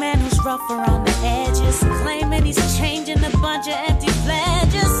 Like a man who's rough around the edges, claiming he's changing a bunch of empty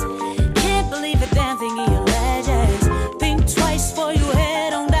pledges. Can't believe a damn thing he alleges. Think twice before you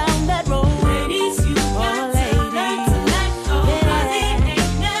head on down that road. Ladies, you got to learn to let go. It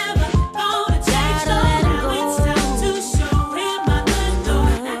ain't never gonna change. Now it's time to show him my good.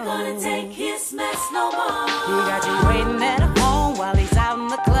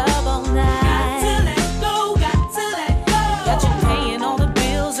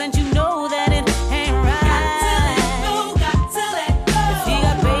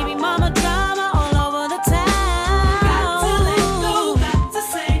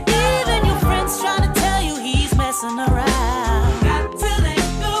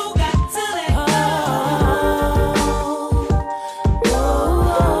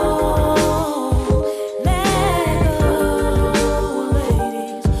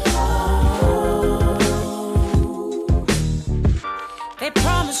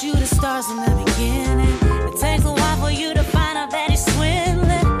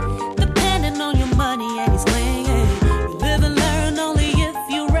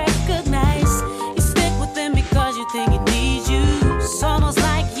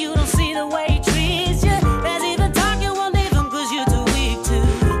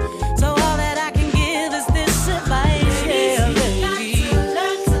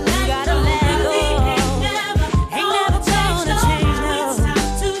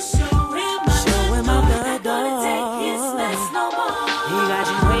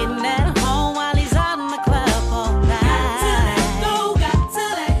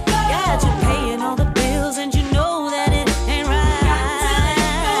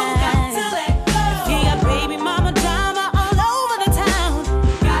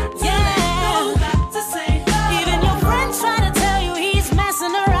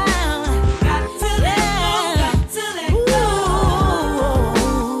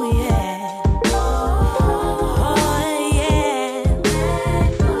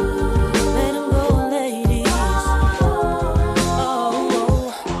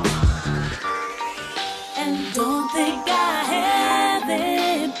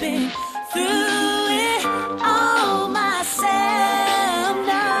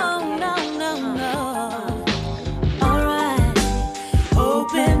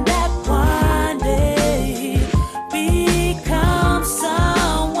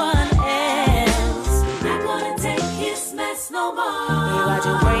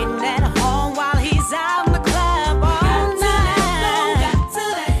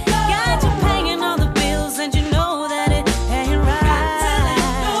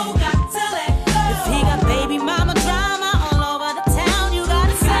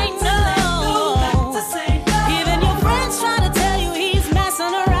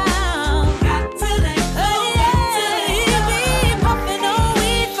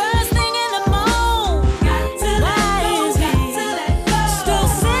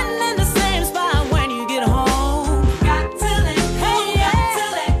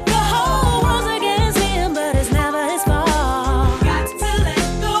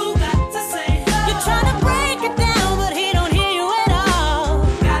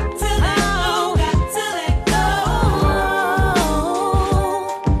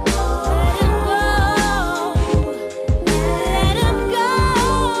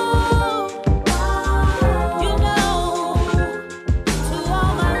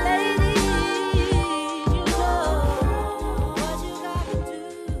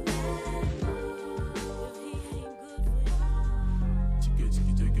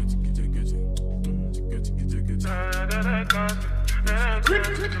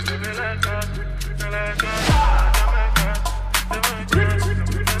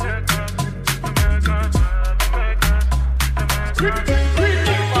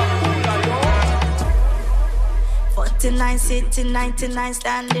 Sitting 99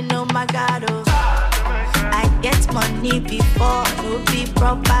 standing, oh my God, oh. I get money before, no be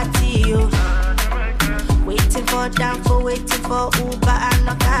property, oh. Waiting for Danfo, waiting for Uber and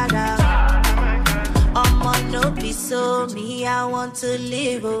Okada. No be so me, I want to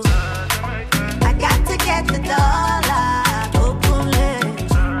live, oh. I got to get the dollar, openly.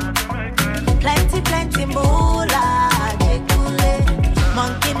 Plenty moolah, jekule.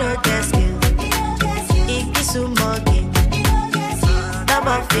 Monkey no get skill, ikisumogi.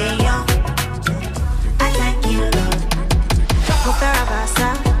 Double figure, I thank you, Lord. Mufera basa,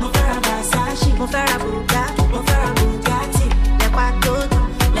 she mufera Bugatti, lepa todo,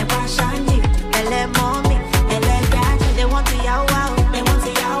 lepa shandi, ele mommy, ele daddy. They want to yawa, they want to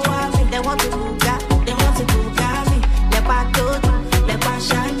Buga, they want to Bugatti, lepa todo, lepa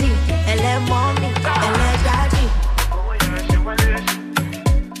shandi, ele mommy, ele daddy.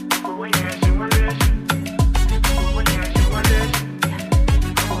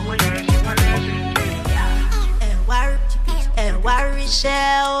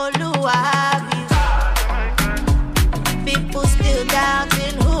 People still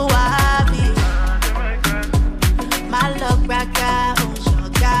doubting who I be. My love raka,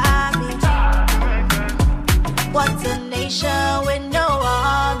 me. What's a nation with no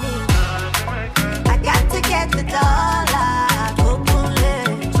army? I got to get the dollar,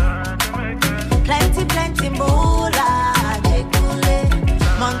 plenty moolah, jekule.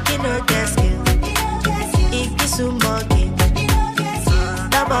 Monkey no get skill, ikisumogi.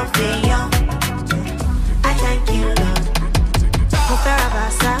 Double figure, I thank you, Lord. Mufera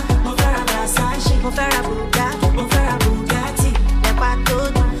basa, she mufera Bugatti, lepa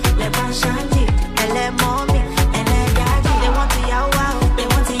todo, lepa shandi, ele mommy, ele daddy. They want to yawa, they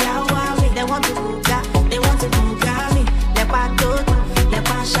want to Buga, they want to Bugatti, lepa todo,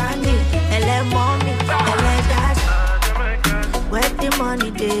 lepa shandi, ele mommy, ele daddy. Where the money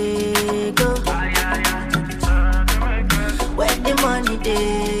they go? Where the money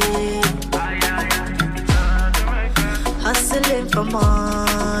they? Hustling for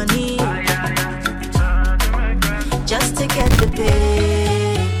money, just to get the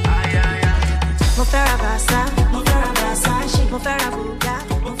pay. Mufera basa, she mufera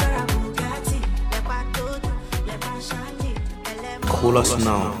Bugatti, lepa todo, lepa shandi. Call us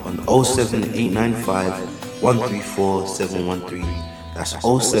now on 07895 134 713. That's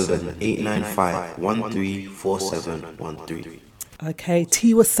 07895 134713. Okay,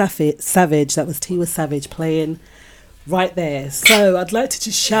 Tiwa Savage. That was Tiwa Savage playing right there. So I'd like to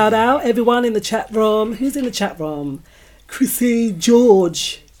just shout out everyone in the chat room. Who's in the chat room? Chrissy,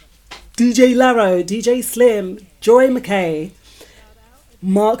 George, DJ Laro, DJ Slim, Joy McKay,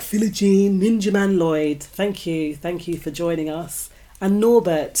 Mark Philogene, Ninja Man Lloyd. Thank you for joining us. And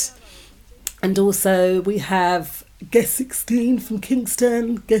Norbert. And also we have Guest 16 from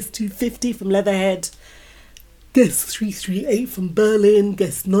Kingston, Guest 250 from Leatherhead, Guest 338 from Berlin,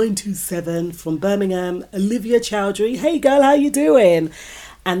 Guest 927 from Birmingham, Olivia Chowdhury, hey girl, how you doing?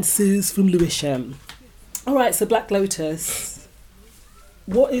 And Suze from Lewisham. All right, so Black Lotus,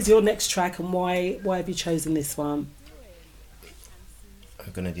 what is your next track and why have you chosen this one?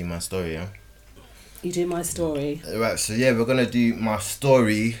 We're gonna do my story, yeah? You do my story. Right, so yeah, we're gonna do my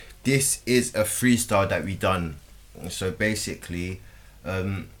story. This is a freestyle that we done. So basically,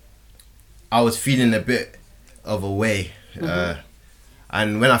 I was feeling a bit of a way,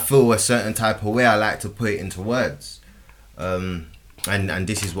 and when I feel a certain type of way, I like to put it into words, and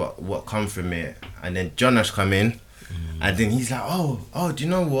this is what come from it. And then Jonash come in, and then he's like, oh, do you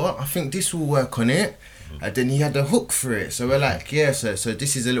know what? I think this will work on it. And then he had a hook for it, so we're like, yeah. So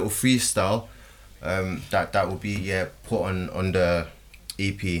this is a little freestyle, that will be put on the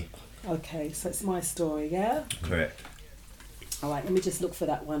EP. Okay, so it's my story, yeah? Correct. All right, let me just look for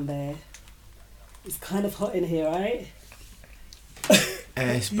that one there. It's kind of hot in here, right?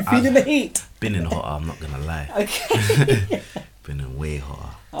 You feeling the heat? Been in hotter, I'm not gonna lie. Okay. Been in way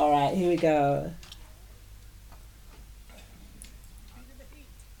hotter. All right, here we go.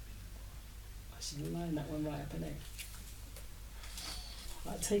 I should line that one right up in it.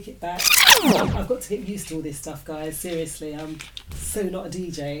 I'll take it back. I've got to get used to all this stuff, guys. Seriously, I'm so not a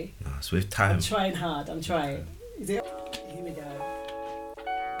DJ. No, it's with time. I'm trying hard. I'm trying. Is it? Here we go.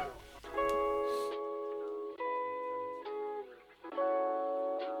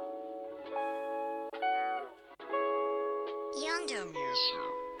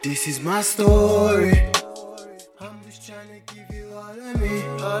 This is my story. just trying to give you all of me,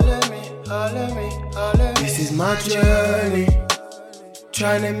 all of me, all of me, all of me. This is my journey,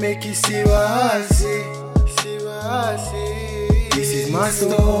 trying to make you see what I see, see what I see. This is my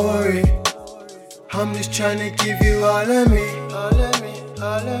story, I'm just trying to give you all of me, all of me,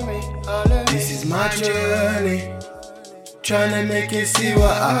 all of me, all of me. This is my journey, trying to make you see what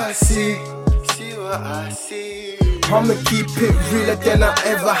I see, see what I see. I'ma keep it realer than I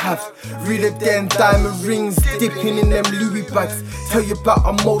ever have, realer than diamond rings dipping in them Louis bags. Tell you about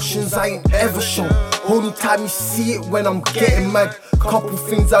emotions I ain't ever shown, only time you see it when I'm getting mad. Couple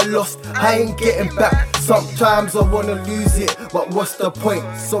things I lost, I ain't getting back. Sometimes I wanna lose it, but what's the point?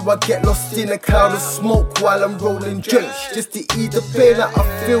 So I get lost in a cloud of smoke while I'm rolling joints, just to ease the pain that I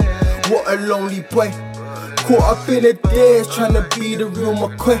feel. What a lonely boy, caught up in a daze, trying to be the real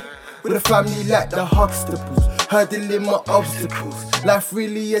McCoy. With a family like the Huxtables, hurdling my obstacles. Life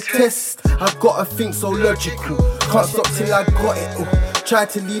really a test, I gotta think so logical. Can't stop till I got it all. Try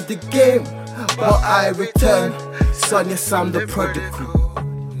to leave the game, but I return. Son, yes, I'm the prodigal.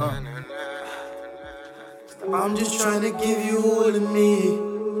 I'm just trying to give you all of me.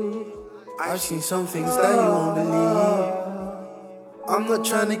 I've seen some things that you won't believe. I'm not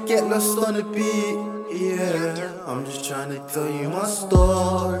trying to get lost on a beat, yeah. I'm just trying to tell you my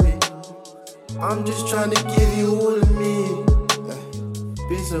story. I'm just trying to give you all of me.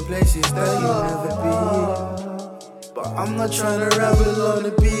 Been some places that you'll never be, but I'm not trying to ramble on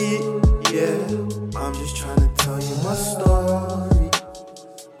a beat, yeah. I'm just trying to tell you my story.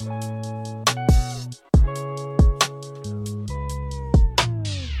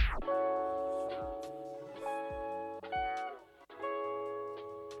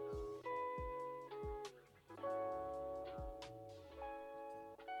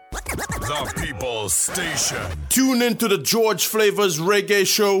 The People's Station. Tune into the George Flavors Reggae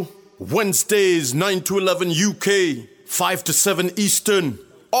Show, Wednesdays 9 to 11 UK, 5 to 7 Eastern.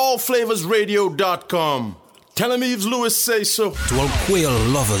 AllFlavorsRadio.com. Tell him Yves Lewis say so. To all quail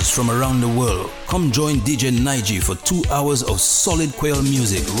lovers from around the world, come join DJ Nige for 2 hours of solid quail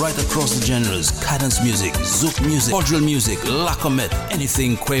music right across the genres: cadence music, zouk music, cordial music, lacomet,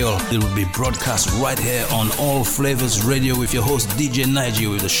 anything quail. It will be broadcast right here on All Flavors Radio with your host DJ Nige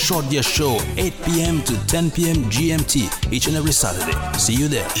with a short year show, 8 p.m. to 10 p.m. GMT each and every Saturday. See you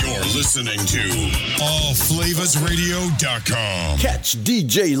there. You're listening to AllFlavorsRadio.com. Catch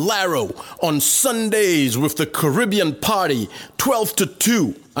DJ Laro on Sundays with the Caribbean Party, 12 to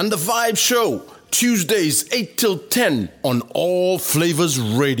 2, and the Vibe Show, Tuesdays 8 till 10 on All Flavors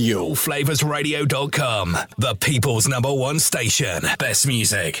Radio. AllFlavorsRadio.com, the people's #1 station. Best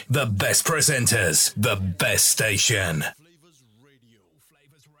music, the best presenters, the best station.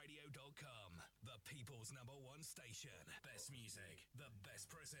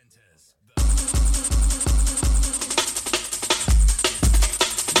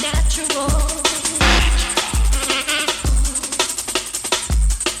 Natural.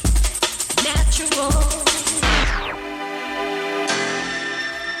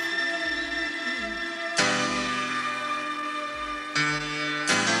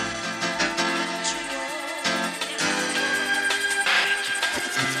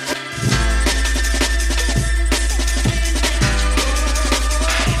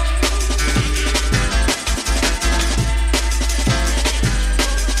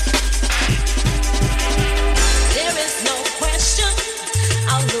 There is no question,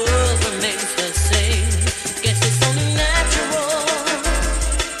 our love remains the same.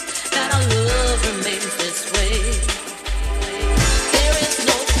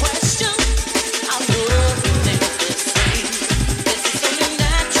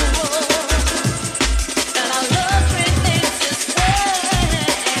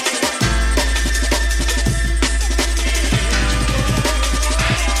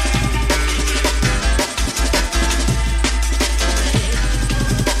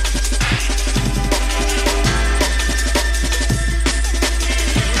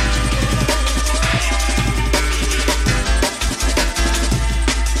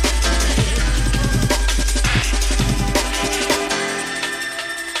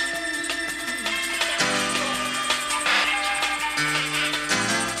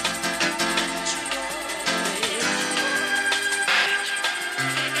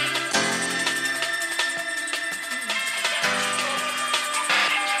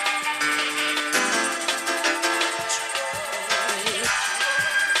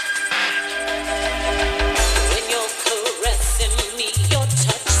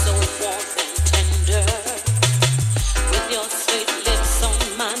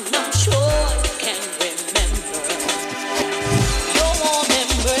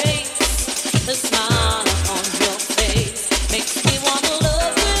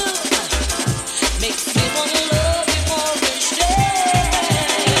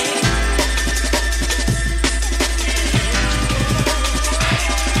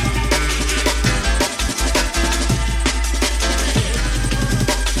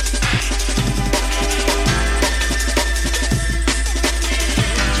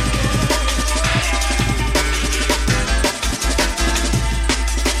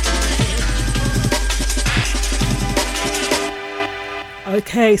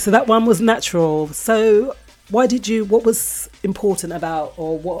 Okay, so that one was Natural. So what was important about,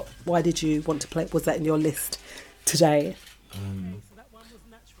 or why did you want to play? Was that in your list today?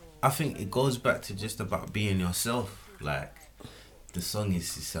 I think it goes back to just about being yourself. Like, the song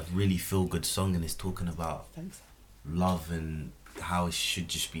it's a really feel good song, and it's talking about love and how it should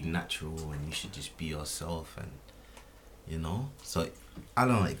just be natural and you should just be yourself, and you know. So I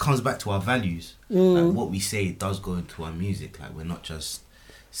don't know, it comes back to our values. Like, what we say does go into our music. Like, we're not just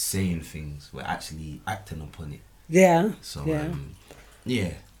saying things, we're actually acting upon it. Yeah. So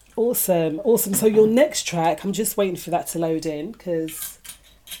yeah. Awesome. So your next track, I'm just waiting for that to load in because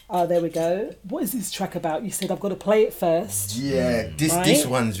there we go. What is this track about? You said I've got to play it first. Yeah, this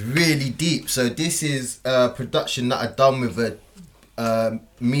one's really deep. So this is a production that I've done with a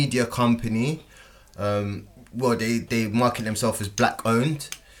media company. Well, they market themselves as black owned.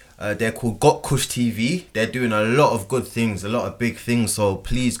 They're called Got Kush TV. They're doing a lot of good things, a lot of big things. So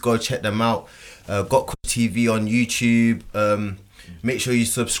please go check them out. Got Kush TV on YouTube. Make sure you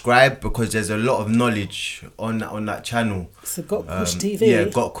subscribe because there's a lot of knowledge on that channel. So Got Kush TV. Yeah,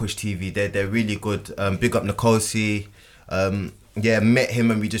 Got Kush TV. They're really good. Big up Nkosi. Met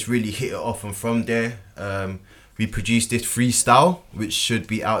him and we just really hit it off, and from there we produced this freestyle which should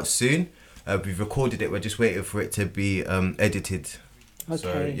be out soon. We've recorded it, we're just waiting for it to be edited. Okay.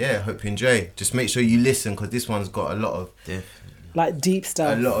 So yeah, hope you enjoy. Just make sure you listen because this one's got a lot of like deep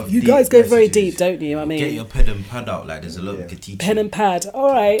stuff. A lot of you deep guys go messages. Very deep, don't you? I mean, get your pen and pad out. Like, there's a lot of good teaching. Pen and pad.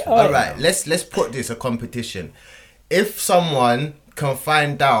 All right. Let's put this a competition. If someone can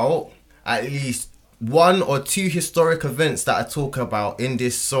find out at least 1 or 2 historic events that I talk about in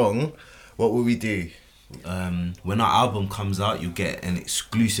this song, what will we do? When our album comes out, you'll get an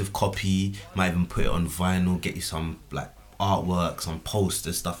exclusive copy. Might even put it on vinyl. Get you some like artwork, some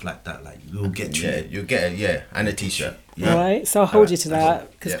posters, stuff like that. Like, you'll get treated. Yeah, you'll get it. And a t-shirt. Yeah. All right, so I'll hold you to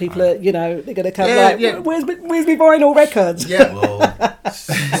that because people are, they're gonna come where's my vinyl record? Yeah.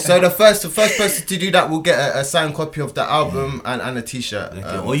 So the first person to do that will get a signed copy of the album and a t-shirt.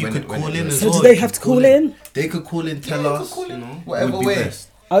 Or you could call in as well. So do they have to call in? They could call in, tell us, whatever way. Best.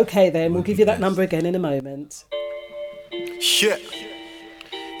 Okay then, we'll give you that number again in a moment. Shit,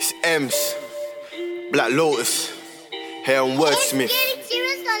 it's M's, Black Lotus, here on Wordsmith,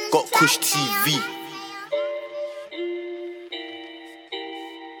 Got Kush TV.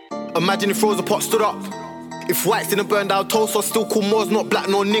 Imagine if Rosa Pot stood up. If Whites didn't burn down toast, or still call Moors not black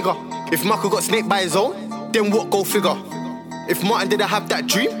nor nigger. If Michael got snaked by his own, then what, go figure. If Martin didn't have that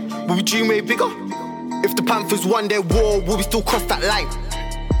dream, would we dream way bigger? If the Panthers won their war, would we still cross that line?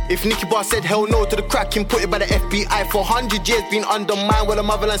 If Nicky Bar said hell no to the cracking, put it by the FBI. For 100 years been undermined, while the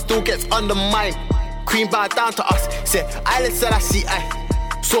motherland still gets undermined. Queen bowed down to us, said Island Selassie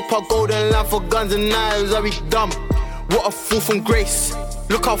I. Swap our golden land for guns and knives, are we dumb? What a fall from grace.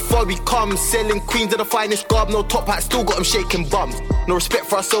 Look how far we come, selling queens of the finest garb. No top hat, still got them shaking bums. No respect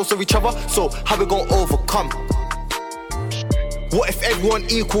for ourselves or each other, so how we gon' overcome? What if everyone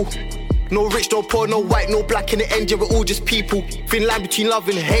equal? No rich, no poor, no white, no black in the end, yeah, we're all just people. Thin line between love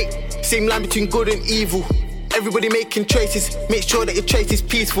and hate, same line between good and evil. Everybody making choices, make sure that your choice is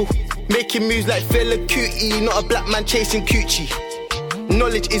peaceful. Making moves like Fela Kuti, not a black man chasing coochie.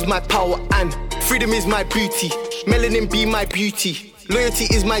 Knowledge is my power and freedom is my beauty. Melanin be my beauty. Loyalty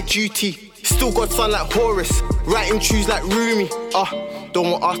is my duty. Still got son like Horus, writing truths like Rumi.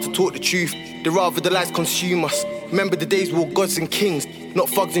 Don't want us to talk the truth. They rather the lies consume us. Remember the days we were gods and kings, not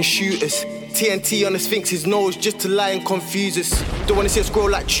thugs and shooters. TNT on the Sphinx's nose just to lie and confuse us. Don't wanna see us grow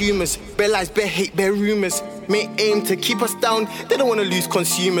like tumours. Bare lies, bare hate, bare rumours. May aim to keep us down, they don't wanna lose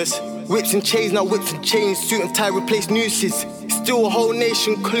consumers. Whips and chains, now whips and chains. Suit and tie replace nooses. Still a whole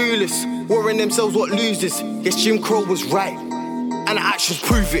nation clueless, worrying themselves what losers. Yes, Jim Crow was right, and the actions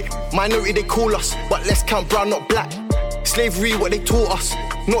prove it. Minority they call us, but let's count brown, not black. Slavery, what they taught us,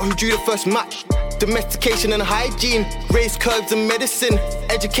 not who drew the first match. Domestication and hygiene, raise curves and medicine.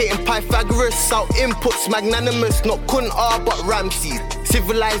 Educating Pythagoras, our inputs magnanimous. Not Kun'ar but Ramses,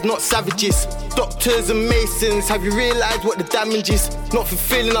 civilized not savages. Doctors and masons, have you realised what the damage is? Not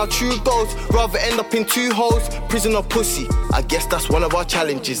fulfilling our true goals, rather end up in 2 holes. Prison or pussy, I guess that's one of our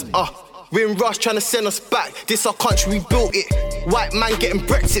challenges. We're in rush trying to send us back. This our country, we built it. White man getting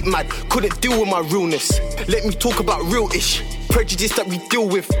Brexit mad, couldn't deal with my realness. Let me talk about real ish, prejudice that we deal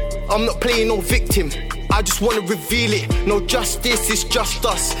with. I'm not playing no victim, I just wanna reveal it. No justice, it's just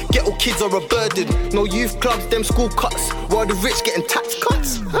us. Ghetto kids are a burden. No youth clubs, them school cuts, while the rich getting tax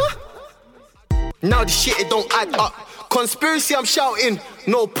cuts. Now the shit, it don't add up. Conspiracy, I'm shouting,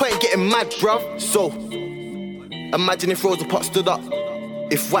 no point getting mad, bruv. So, imagine if Rosa Parks stood up.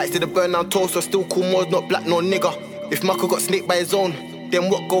 If Whites didn't burn down toast, or still call Moors not black nor nigger. If Michael got snaked by his own, Then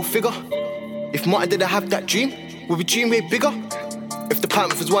what, go figure? If Martin didn't have that dream, would we dream way bigger? If the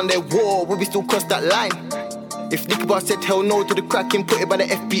Panthers won their war, would we still cross that line? If Nicky Bar said hell no to the cracking, put it by the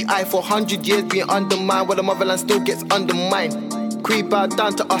FBI for 100 years being undermined, while the motherland still gets undermined. Creed bow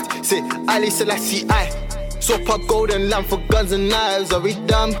down to us, say Ali Selassie I. Swap our golden lamb for guns and knives, are we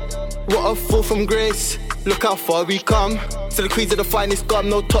dumb? What a fall from grace, look how far we come. So the queens of the finest gum,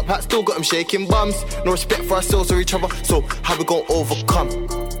 no top hat, still got them shaking bums. No respect for ourselves or each other, so how we gon' overcome?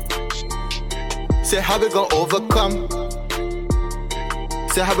 Say how we gon' overcome?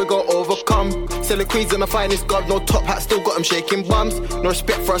 Say how we gon' overcome? Say the queens and the finest gum, no top hat, still got them shaking bums. No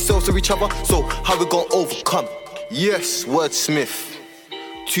respect for ourselves or each other, so how we gon' overcome? Yes, Wordsmith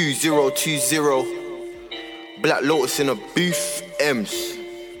 2020. Black Lotus in a booth, M's.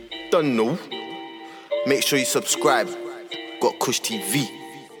 Don't know. Make sure you subscribe. Got Kush TV.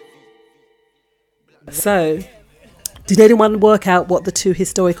 So, did anyone work out what the two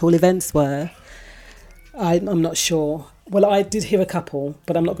historical events were? I'm not sure. Well, I did hear a couple,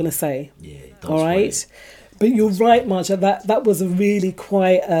 but I'm not going to say. Yeah, all right. But you're right, Marja. That was a really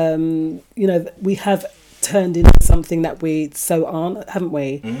quite. We have turned into something that we so aren't, haven't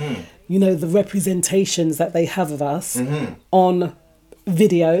we? Mm-hmm. You know, the representations that they have of us on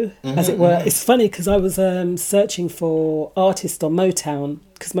video, as it were. It's funny because I was searching for artists on Motown,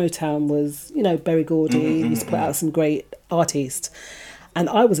 because Motown was, Berry Gordy used to put out some great artists, and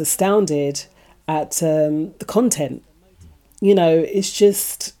I was astounded at the content. It's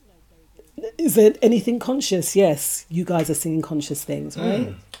just, is there anything conscious? Yes, you guys are singing conscious things,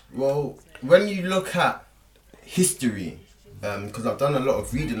 right? Well, when you look at history, because I've done a lot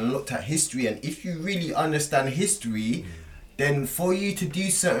of reading and looked at history, and if you really understand history, then for you to do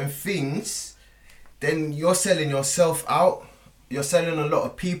certain things, then you're selling yourself out, you're selling a lot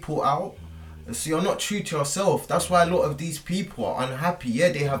of people out, so you're not true to yourself. That's why a lot of these people are unhappy. Yeah,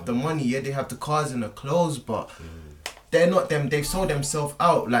 they have the money, yeah, they have the cars and the clothes, but they're not them. They've sold themselves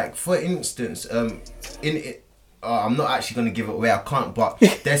out. Like, for instance, I'm not actually going to give it away, I can't, but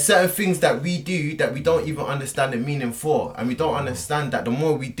there's certain things that we do that we don't even understand the meaning for, and we don't understand that the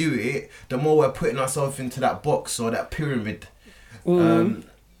more we do it, the more we're putting ourselves into that box or that pyramid.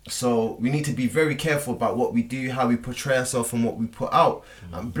 So we need to be very careful about what we do, how we portray ourselves and what we put out.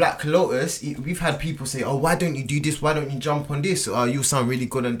 Black Lotus, we've had people say, oh, why don't you do this, why don't you jump on this, or you sound really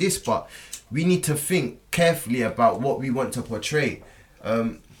good on this, but we need to think carefully about what we want to portray.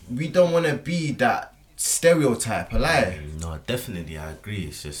 We don't want to be that stereotype, No, definitely, I agree.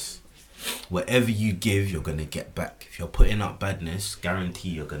 It's just whatever you give, you're gonna get back. If you're putting out badness, guarantee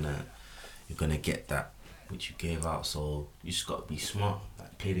you're gonna get that which you gave out. So you just gotta be smart,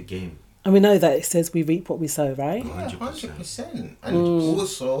 like play the game. And we know that it says we reap what we sow, right? 100%. And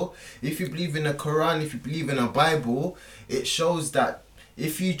also, if you believe in the Quran, if you believe in a Bible, it shows that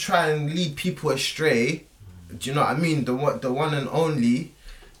if you try and lead people astray, do you know what I mean? The one and only,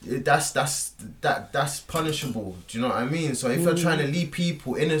 that's punishable. Do you know what I mean? So if you're trying to lead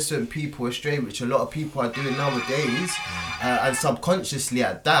people, innocent people astray, which a lot of people are doing nowadays, and subconsciously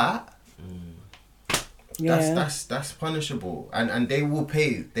at that, that's punishable, and they will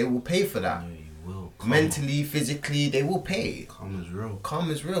pay. They will pay for that. Yeah, you will. Mentally, physically, they will pay. Karma is real.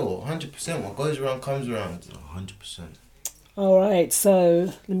 Karma is real. 100%. What goes around comes around. 100%. All right.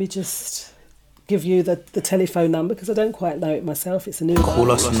 So let me just give you the telephone number because I don't quite know it myself. It's a new Call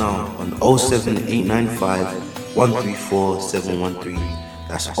one. us now on 07895 134 713.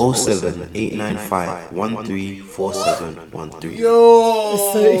 That's 07895 134 Yo!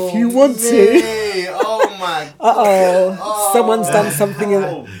 So if you want to... Oh my God. Someone's done something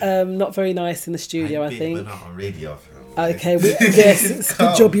not very nice in the studio, I think. We're not on radio. Okay, yes, it's a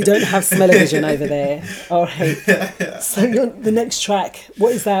good job you don't have smell-o-vision over there. All right. So the next track,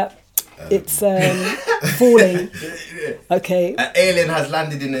 what is that? It's Falling. Okay. An alien has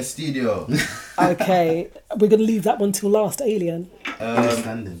landed in the studio. Okay. We're going to leave that one till last, Alien.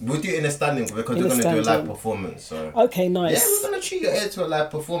 We'll do it in a standing because we're going to do a live performance. So. Okay, nice. Yeah, we're going to treat your ear to a live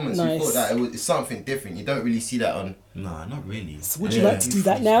performance. Nice. We thought that it's something different. You don't really see that on... No, not really. So would you like to do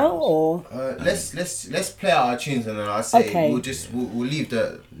that now, or...? Let's play out our tunes and then I'll say we'll leave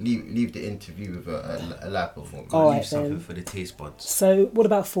the interview with a live performance. All right, leave something then. for the taste buds. So what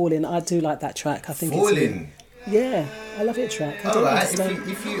about Falling? I do like that track. I think Falling? Yeah, I love it track. Alright,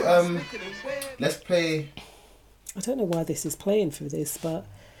 if you let's play... I don't know why this is playing through this, but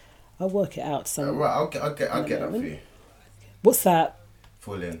I'll work it out somewhere. Right, I'll get that for you. What's that?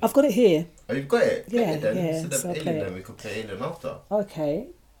 Falling. I've got it here. Oh, you've got it? Yeah, then. yeah. Instead So of I'll play Alien, it. then we could play Alien after. Okay.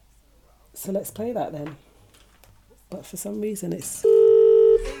 So let's play that then. But for some reason it's...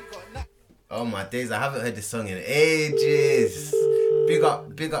 Oh my days, I haven't heard this song in ages.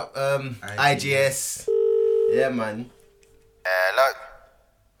 big up IGS. Yeah, man. Hello.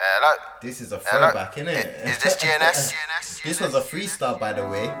 This is a throwback, innit? Is this GNS? This was a freestyle, by the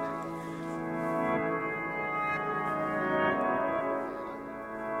way.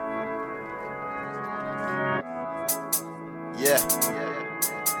 Yeah.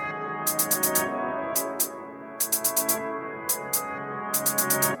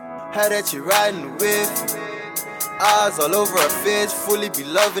 How that you riding with? Eyes all over her face, fully be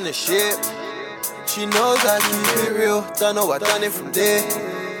loving the shit. She knows I keep it real, don't know I done it from there.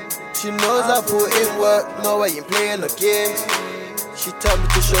 She knows I put in work, no I ain't playing no games. She tell me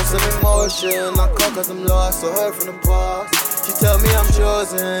to show some emotion, I call cause I'm lost, so her from the past. She tell me I'm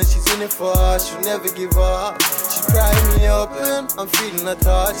chosen, she's in it for us, she'll never give up. She crying me open, I'm feeling her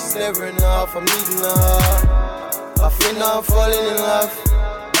touch, she's never enough, I'm needing her. I feel now I'm falling in love.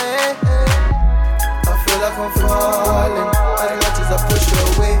 Hey, hey. I feel like I'm falling, as much as I push her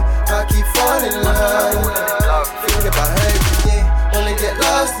away, I keep falling in love. Think about her every day, wanna get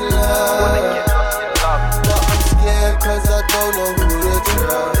lost in love. But I'm scared cause I don't know who to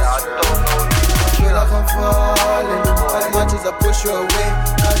trust. I feel like I'm falling, as much as I push her away,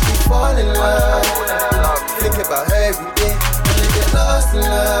 I keep falling in love. Think about her every day, wanna get lost in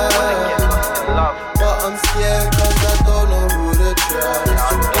love. But I'm scared cause I don't know who to trust.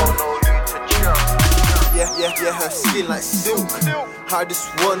 Yeah, her skin like silk. I just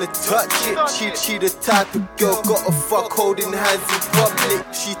wanna touch it. She the type of girl, gotta fuck holding hands in public.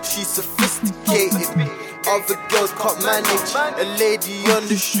 She sophisticated. Other girls can't manage. A lady on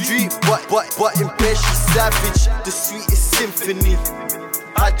the street, but in bed she's savage. The sweetest symphony.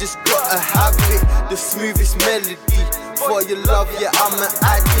 I just gotta have it. The smoothest melody. For your love, yeah, I'm an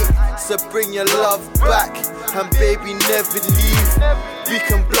addict. So bring your love back, and baby, never leave. We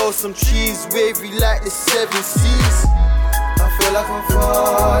can blow some trees, wavy like the 7 seas. I feel like I'm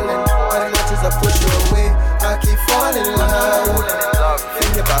falling, as much as I push her away, I keep falling in love.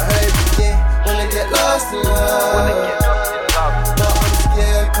 Think about her every day, wanna get lost in love. But I'm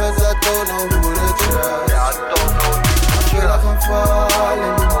scared cause I don't know who to trust. I feel like I'm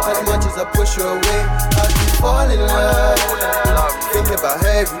falling, as much as I push her away, I keep falling in love. Think about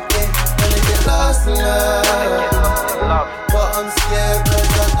her every day, wanna get lost in love. But I'm scared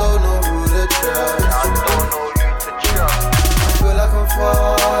cause I don't know who to trust. I feel like I'm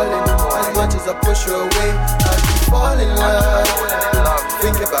falling, as much as I push her away, I keep falling in love.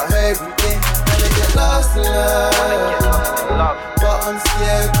 Think about her every day, wanna get lost in love. But I'm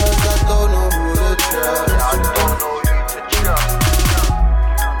scared cause I don't know who to trust.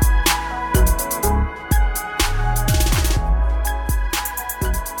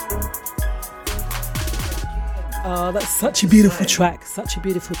 Oh, that's such a beautiful track, such a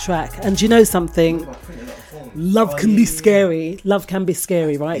beautiful track. And do you know something? Love can be scary. Love can be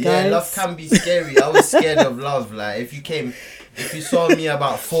scary, right, guys? Yeah, love can be scary. I was scared of love. Like, if you saw me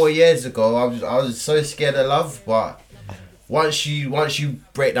about 4 years ago, I was so scared of love. But once you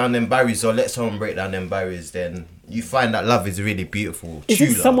break down them barriers, or let someone break down them barriers, then you find that love is really beautiful. Is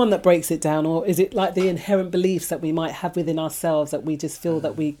it someone that breaks it down, or is it like the inherent beliefs that we might have within ourselves that we just feel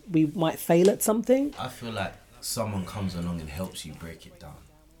that we might fail at something? I feel like someone comes along and helps you break it down.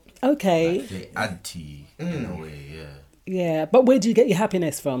 Okay. Like they add to you in a way, yeah. Yeah, but where do you get your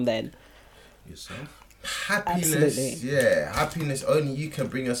happiness from then? Yourself. Happiness, Absolutely. yeah. Happiness, only you can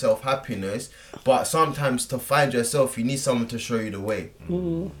bring yourself happiness. But sometimes to find yourself, you need someone to show you the way.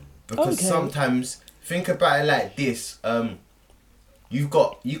 Because sometimes, think about it like this. You've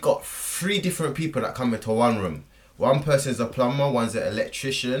got 3 different people that come into one room. One person's a plumber, one's an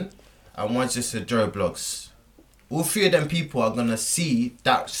electrician, and one's just a Joe Blogs. All 3 of them people are gonna see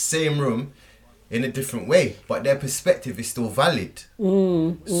that same room in a different way, but their perspective is still valid.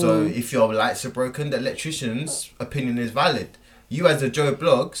 So if your lights are broken, the electrician's opinion is valid. You as a Joe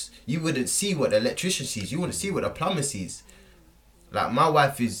Blogs, you wouldn't see what the electrician sees. You wouldn't see what the plumber sees. Like, my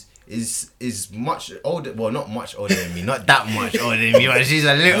wife is much older, well, not much older than me, not that much older than me, but she's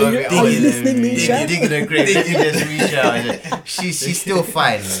a little bit older than me. Digging the grave, she's still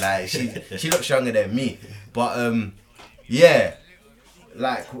fine. Like, she looks younger than me. But yeah,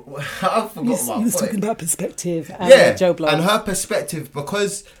 like, I forgot about you was talking about perspective and Joe Blogs. And her perspective,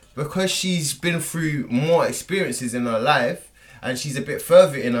 because she's been through more experiences in her life and she's a bit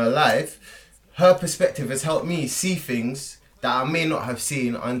further in her life, her perspective has helped me see things that I may not have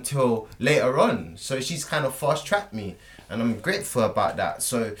seen until later on. So she's kind of fast-tracked me, and I'm grateful about that.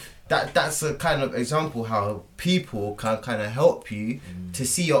 So that's a kind of example how people can kind of help you to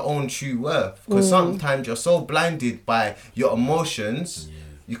see your own true worth. Because sometimes you're so blinded by your emotions,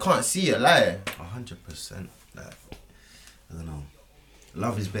 you can't see it, like. 100%. Like, I don't know.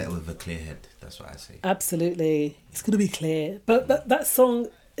 Love is better with a clear head. That's what I say. Absolutely. It's going to be clear. But that song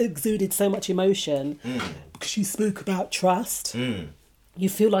exuded so much emotion because you spoke about trust. You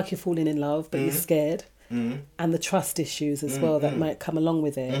feel like you're falling in love, but you're scared. And the trust issues as well that might come along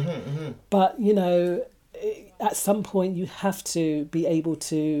with it. But, you know, at some point you have to be able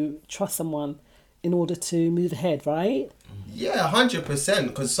to trust someone in order to move ahead, right? Yeah, 100%.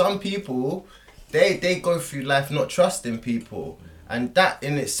 Because some people, they go through life not trusting people. And that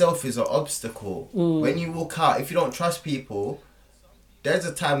in itself is an obstacle. When you walk out, if you don't trust people, there's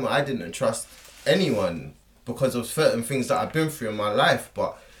a time where I didn't trust anyone because of certain things that I've been through in my life.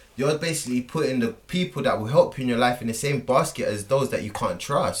 But you're basically putting the people that will help you in your life in the same basket as those that you can't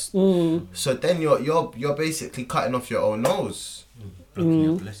trust. So then you're basically cutting off your own nose. Blocking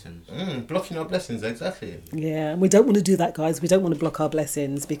your blessings. Blocking your blessings, exactly. Yeah, and we don't want to do that, guys. We don't want to block our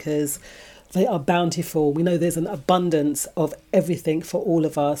blessings because they are bountiful. We know there's an abundance of everything for all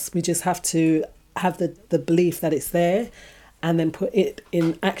of us. We just have to have the belief that it's there and then put it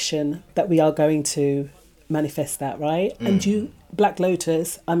in action that we are going to manifest that, right? And you, Black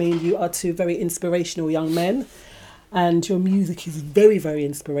Lotus, I mean, you are two very inspirational young men and your music is very, very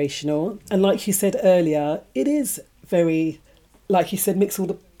inspirational. And like you said earlier, it is very, like you said, mix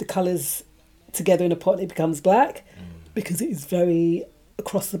all the colours together in a pot and it becomes black because it is very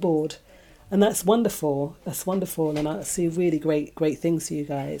across the board. And that's wonderful. That's wonderful. And I see really great things for you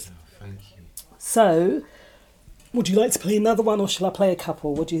guys. Thank you. So, would you like to play another one or shall I play a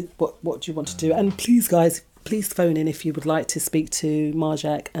couple? What do you want to do? And please, guys, please phone in if you would like to speak to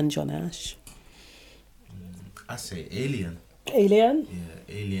Marjak and John Ash. I say Alien. Alien? Yeah,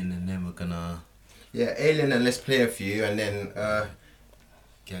 Alien, and then we're gonna... Yeah, Alien, and let's play a few and then...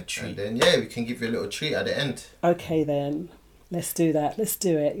 get a treat. And then, we can give you a little treat at the end. Okay, then. Let's do that. Let's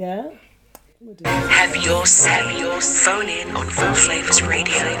do it, yeah? Have your phone in on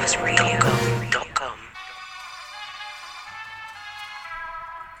fullflavorsradio.com.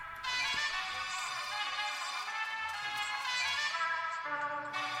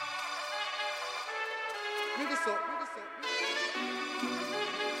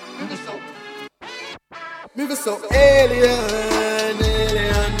 Moving so alien.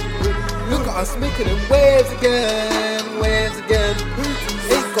 Look at us making them waves again.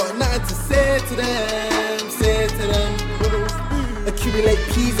 Ain't got nothing to say to them. Accumulate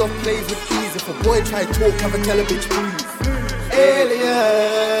peas off plays with ease. If a boy try talk, have a tell a bitch please.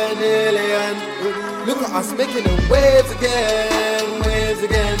 Alien. Look at us making them waves again.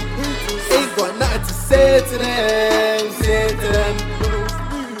 Ain't got nothing to say to them.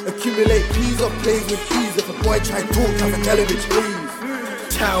 Accumulate peas off plays with ease. If a boy try talk, have a tell a bitch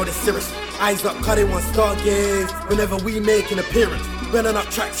please. Child is serious, eyes up cutting one stargaze. Whenever we make an appearance, running up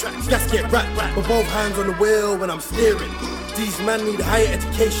tracks, gas get rap, with both hands on the wheel when I'm steering. These men need higher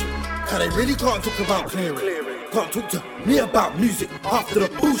education, cause they really can't talk about clearing. Can't talk to me about music after the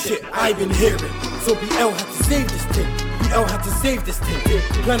bullshit I've been hearing. So BL had to save this thing.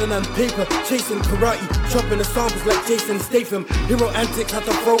 Planning on paper, chasing karate, chopping the samples like Jason Statham. Hero antics, had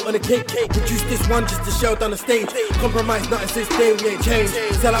to throw on a cake. Produce this one just to show down the stage. Compromise, nothing since day we ain't changed.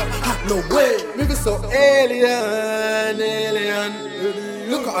 Sell out, no way. Moving so alien.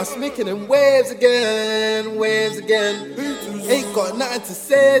 Look at us making them waves again. Ain't got nothing to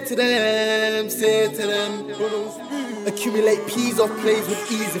say to them. Accumulate peas off plays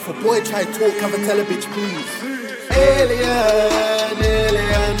with ease. If a boy try talk, have a tell a bitch please. Alien.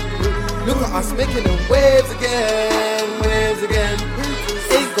 Look at us making them waves again.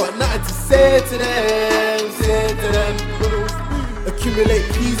 Ain't got nothing to say to them.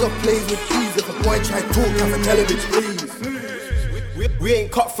 Accumulate peas off plays with ease. If a boy try talk, have a tell a bitch please. We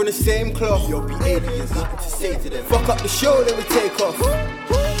ain't cut from the same cloth. You'll be aliens, nothing to say to them. Fuck up the show, then we take off.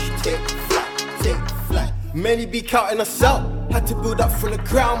 Take flight. Many be counting us out. Had to build up from the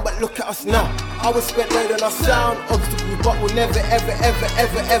ground, but look at us now. I was spent learning our sound. Obstacles, but we'll never,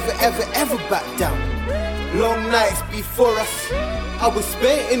 ever back down. Long nights before us. I was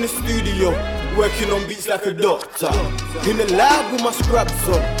spent in the studio, working on beats like a doctor. In the lab with my scrubs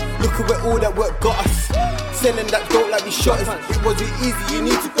on. Look at where all that work got us. Selling that dope like we shot us. It wasn't easy, you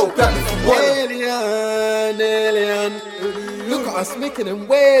need to go grab it from alien. Look at us making them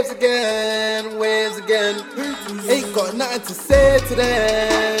waves again. Ain't got nothing to say to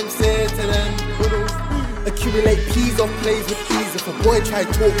them. Accumulate peas off plays with ease. If a boy try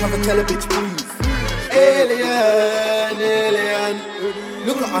talk, have a tell a bitch please. Alien.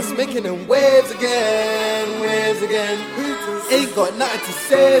 Look at us making them waves again. Ain't got nothing to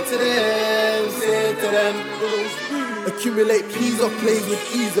say to them. Accumulate peas off plays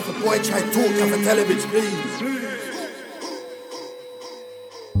with ease. If a boy try talk, have a tell a bitch please.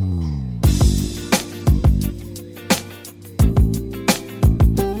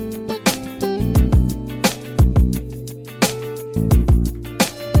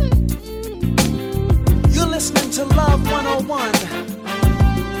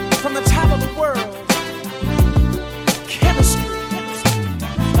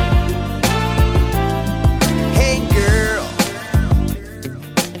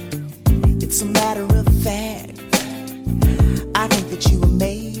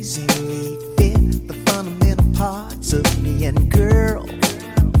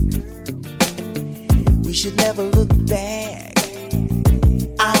 should never look back.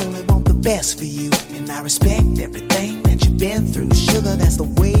 I only want the best for you, and I respect everything that you've been through. Sugar, that's the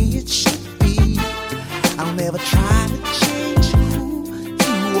way it should be. I'll never try to change who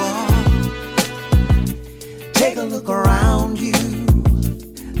you are. Take a look around you.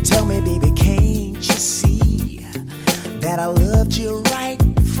 Tell me, baby, can't you see that I loved you right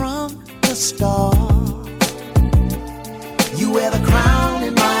from the start? You wear the crown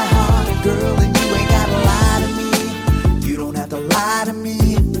in my heart, girl, and you ain't gotta lie to me. You don't have to lie to me.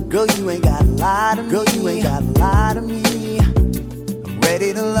 Girl, you ain't gotta lie to me. Girl, you ain't gotta lie to me. I'm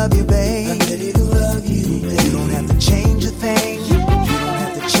ready to love you, babe. I'm ready to love you, babe. You don't have to change a thing. You don't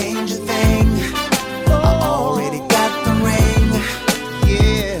have to change a thing. I already got the ring.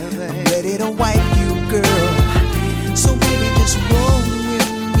 Yeah, babe. I'm ready to wipe you, girl. So baby, just roll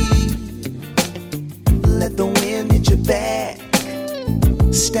with me. Let the wind hit your back.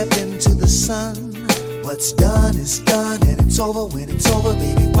 Step into the sun. What's done is done, and it's over when it's over,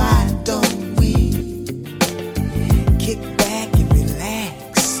 baby. Why don't we kick back and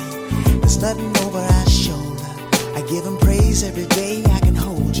relax? There's nothing over our shoulder. I give him praise every day. I can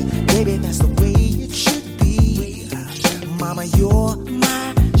hold you, baby. That's the way it should be. Mama, you're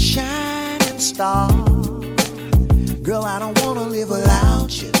my shining star. Girl, I don't wanna live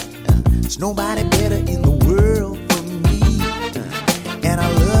without you. There's nobody better in the world for me, and I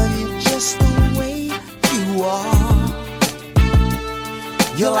love you just the way you are.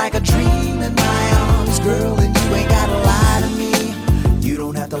 You're like a dream in my arms, girl, and you ain't gotta lie to me. You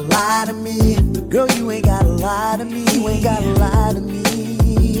don't have to lie to me. Girl, you ain't gotta lie to me. You ain't gotta lie to me,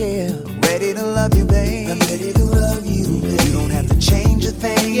 yeah. I'm ready to love you, babe. I'm ready to love you, babe. You don't have to change a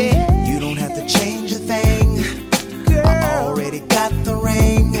thing. Yeah. You don't have to change a thing. Girl, I already got the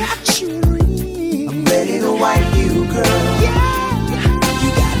ring. Got you ring. I'm ready to wipe you, girl. Yeah. You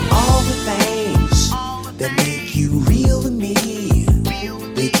got all the things that make you real to me.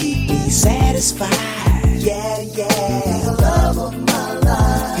 They keep me satisfied. Yeah, yeah. The love of my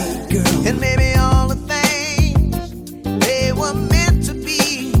life. Hey, girl. And maybe all the things they were meant to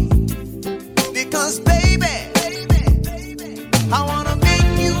be. Because, baby, I wanna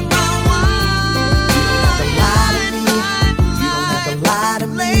make you my wife. You don't have to lie to me. You don't have to lie to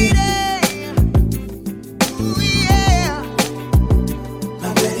me. Lady. Ooh, yeah.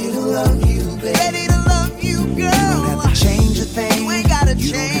 I'm ready to love you, baby. Ready to love you, girl. You don't have to change a thing. You ain't gotta change.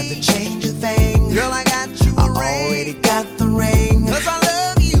 You don't have to change a thing. Girl, I got you a ring. I already got the ring. 'Cause I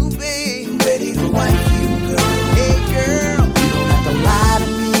love you, babe. I'm ready to wife you, girl. Hey, girl. You don't have to lie to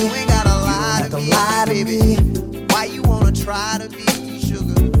me. You ain't gotta lie to me, baby. Why you wanna try to be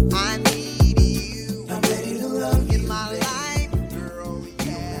sugar? I need you. I'm ready to love you in my life, girl. Yeah.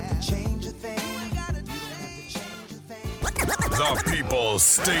 You don't have to change a thing. You ain't gotta change a thing. The People's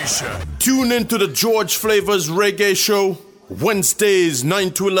Station. Tune into the George Flavors Reggae Show. Wednesdays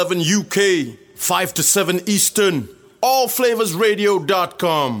 9 to 11 UK, 5 to 7 Eastern.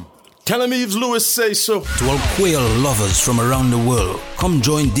 AllFlavorsRadio.com. Tell him Yves Lewis say so. To all quail lovers from around the world, come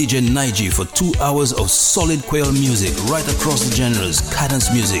join DJ Nige for 2 hours of solid quail music right across the genres: cadence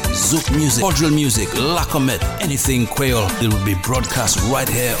music, zouk music, cordial music, lacomet, anything quail. It will be broadcast right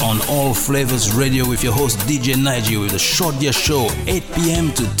here on All Flavors Radio with your host DJ Nige with a short year show, 8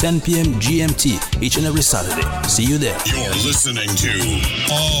 p.m. to 10 p.m. GMT each and every Saturday. See you there. You're listening to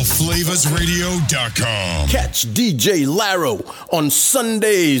AllFlavorsRadio.com. Catch DJ Laro on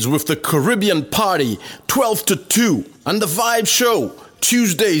Sundays with the Caribbean Party, 12 to 2, and the Vibe Show,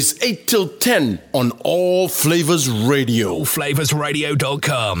 Tuesdays 8 till 10 on All Flavors Radio.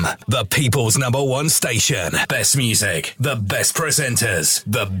 AllFlavorsRadio.com, the people's #1 station. Best music, the best presenters,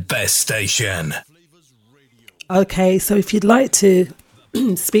 the best station. Okay, so if you'd like to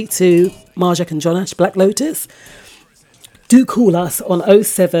speak to Marjack and John Ash, Black Lotus, do call us on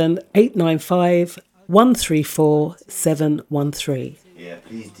 07895 134 713. Yeah,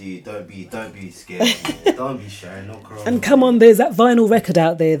 please do. Don't be scared. Don't be shy. No crying. And come on, there's that vinyl record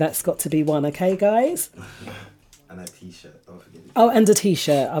out there that's got to be won, okay, guys? And a t-shirt. Don't forget it. Oh, and a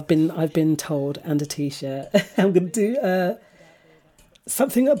t-shirt. I've been told, and a t-shirt. I'm gonna do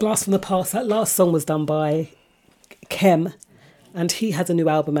something, a blast from the past. That last song was done by Kem, and he has a new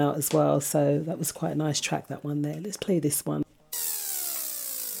album out as well. So that was quite a nice track, that one there. Let's play this one,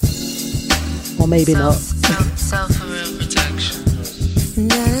 or maybe not. Self-real protection.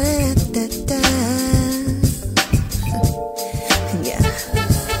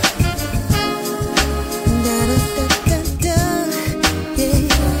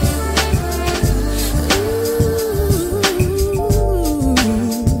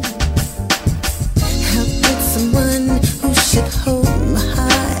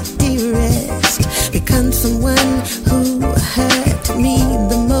 Because found someone who hurt me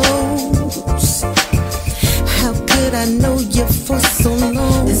the most. How could I know you for so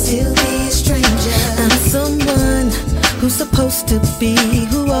long and still be a stranger? I'm someone who's supposed to be,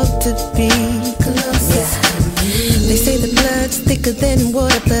 who ought to be closest to me. They say the blood's thicker than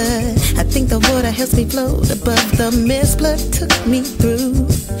water, but I think the water helps me float above the mess blood took me through.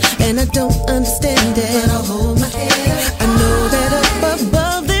 And I don't understand it, but I'll hold my head. I know that up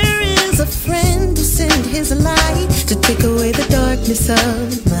above there is a friend who sent his light to take away the darkness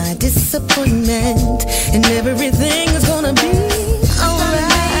of my disappointment. And everything is gonna be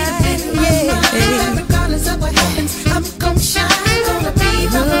alright. Yeah. Regardless of what happens, I'm gonna shine. Gonna be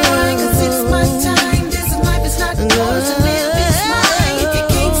the mine, 'cause it's my time. This life is not yours to live, it's mine. If you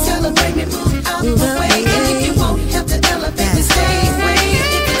can't celebrate me, move out the way. And if you won't help to elevate me, stay away.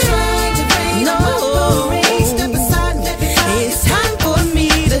 If you're trying to rain on my parade, step aside and let me ride. It's time for me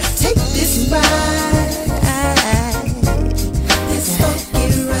to take this ride. This funky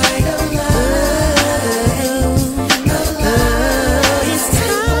ride of life. It's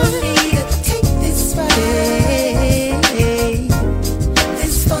time for me to take this ride.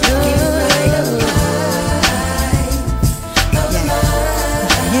 This funky ride of life.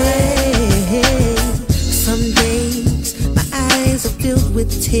 Yeah. Some days my eyes are filled with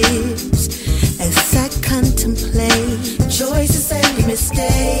tears as I contemplate choices and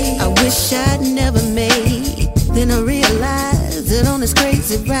mistakes I wish I'd never made. Then I realized that on this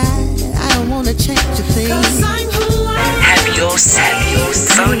crazy ride I don't wanna change a thing. 'Cause I'm who I am. Have yourself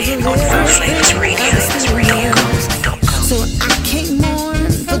phone in on allflavorsradio.com. So I can't mourn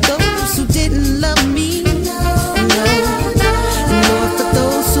for those who didn't love me, nor for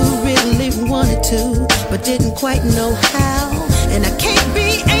those who really wanted to but didn't quite know how. And I can't be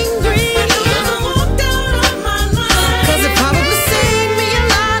angry if I walked out on my life, 'cause it probably saved me a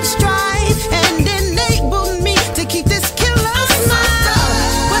lot of strife and enabled me to keep this killer smile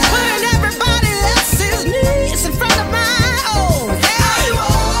with putting everybody else's needs in front of my own.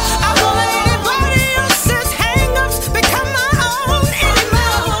 I won't let anybody else's hang-ups become my own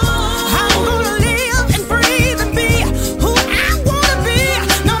anymore. I'm gonna live and breathe and be who I wanna be.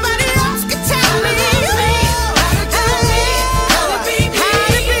 Nobody else can tell me how to be.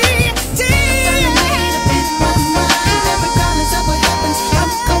 Regardless of what happens,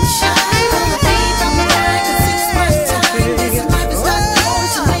 I'm gonna shine. Gonna be from the line, 'cause it's my time. This life is not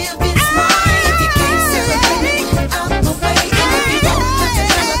yours to live, it's mine. If you can't celebrate me, out the way. And if you don't have to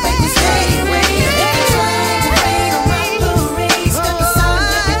elevate me, stay away. If you're trying to rain on my parade, step aside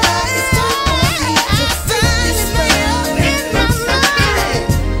and let me ride. It's time for me to fit this ride in my mind.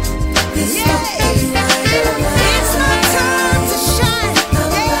 This funky ride of life. It's my time to shine.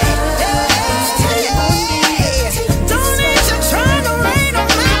 Don't need you trying to rain on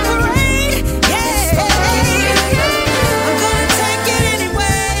my parade. Yeah, I'm gonna take it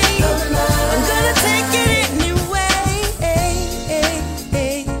anyway. I'm gonna take it anyway.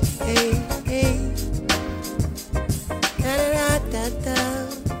 Da-da-da-da-da.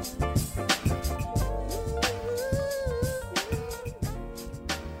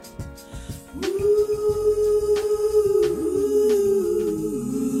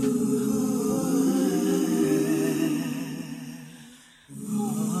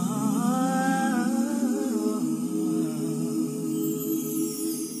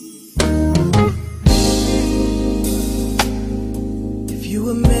 If you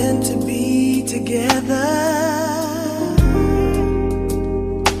were meant to be together,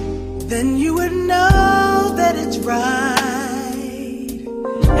 then you would know that it's right.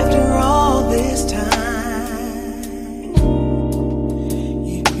 After all this time,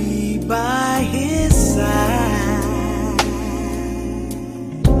 you'd be by his side.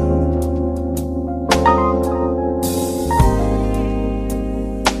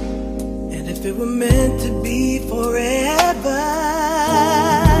 And if it were meant to be forever,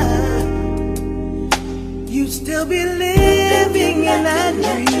 you'd still be living in that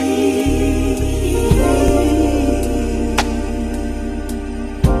dream.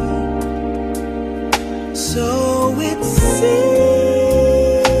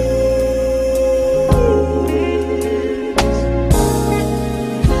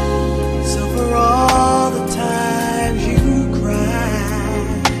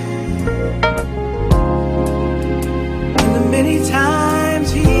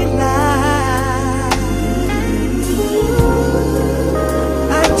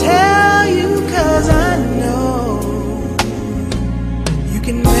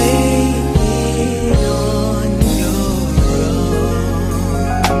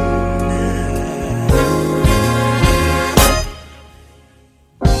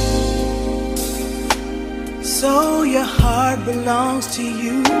 So your heart belongs to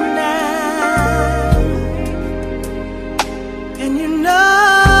you now, and you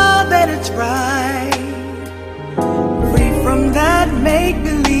know that it's right, free from that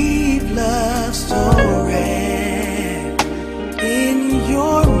make-believe love story in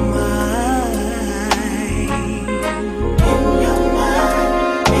your mind. In your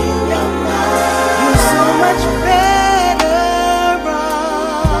mind, in your mind. You're so much better off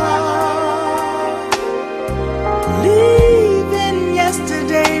leaving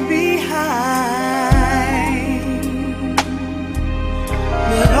yesterday behind.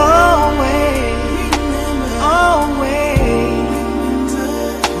 But always, always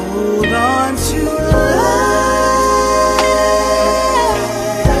hold on to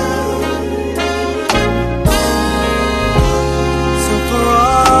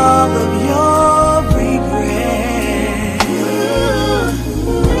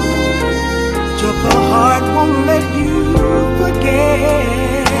heart won't let you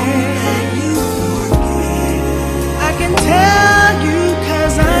forget. I can tell you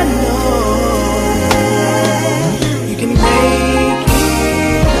 'cause I know you can make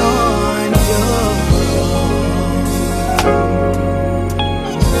it on your own.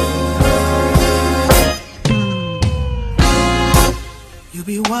 You'll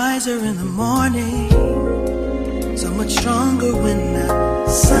be wiser in the morning, so much stronger when the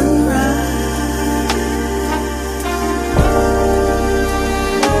sunrise.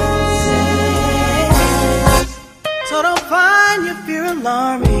 So don't find your fear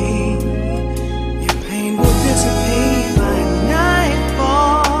alarming. Your pain will dissipate by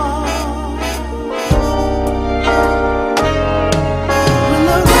nightfall. When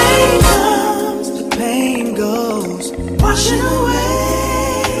the rain comes, the pain goes washing away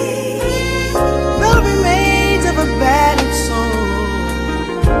the remains of a battered soul.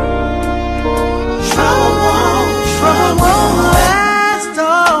 Trouble won't last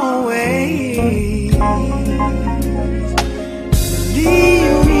always.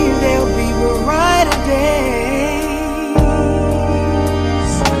 Believe me, there'll be brighter days.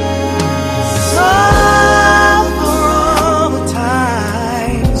 So for all the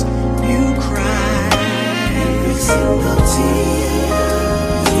times you cried, every single tear,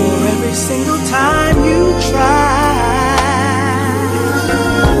 for every single time you tried,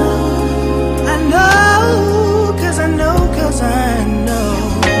 I know, 'cause I know, 'cause I know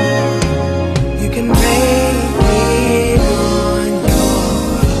you can make it on your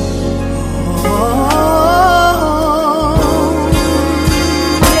own.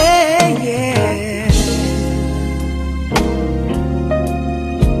 Yeah, yeah.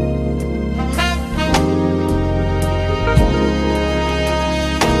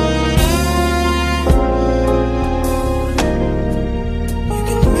 You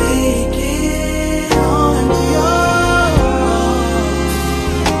can make it on your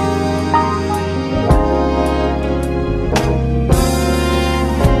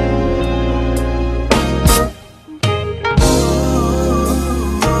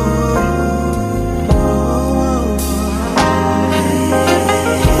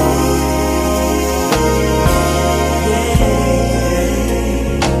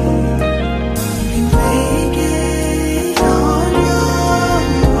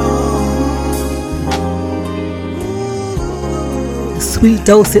Sweet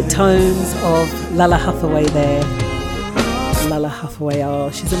dulcet tones of Lala Hathaway there. Lala Hathaway, oh,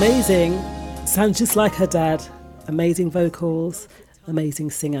 she's amazing. Sounds just like her dad. Amazing vocals,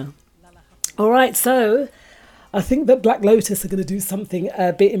 amazing singer. All right, so I think that Black Lotus are going to do something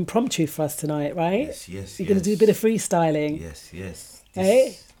a bit impromptu for us tonight, right? Yes. You're going to do a bit of freestyling. Yes.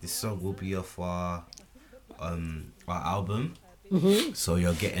 This song will be off our album. Mm-hmm. So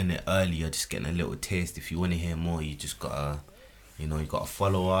you're getting it early. You're just getting a little taste. If you want to hear more, you just gotta, you gotta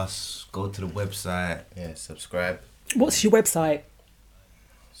follow us. Go to the website. Yeah, subscribe. What's your website?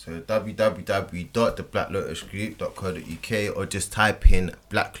 So www.theblacklotusgroup.co.uk, or just type in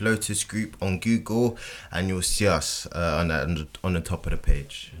Black Lotus Group on Google and you'll see us on the top of the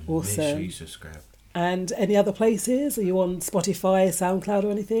page. Awesome. Make sure you subscribe. And any other places? Are you on Spotify, SoundCloud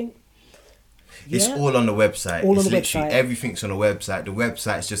or anything? It's all on the website. All it's on the literally website. Everything's on the website. The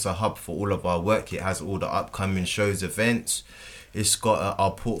website's just a hub for all of our work. It has all the upcoming shows, events. It's got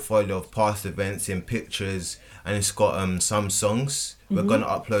our portfolio of past events in pictures, and it's got some songs. We're going to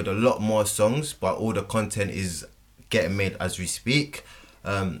upload a lot more songs, but all the content is getting made as we speak.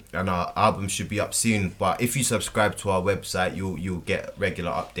 And our album should be up soon. But if you subscribe to our website, you'll get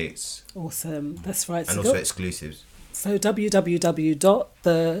regular updates. Awesome. That's right. And also exclusives. So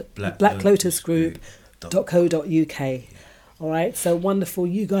www.theblacklotusgroup.co.uk. All right, so wonderful.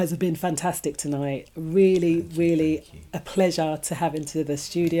 You guys have been fantastic tonight. Really, really a pleasure to have into the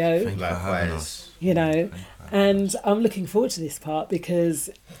studio. Thank you for having us. You know, and I'm looking forward to this part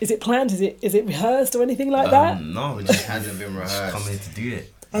because is it planned? Is it rehearsed or anything like that? No, it just hasn't been rehearsed. Just come here to do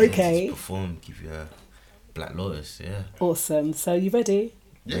it. Okay. Just perform, give you a Black Lotus, yeah. Awesome. So you ready?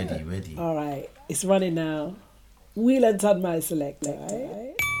 Yeah. Ready. All right, it's running now. Wheel and Turn my selector. Right?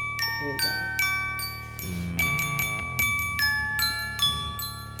 Here we go.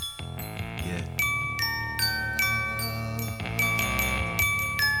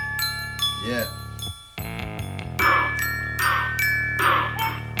 Yeah.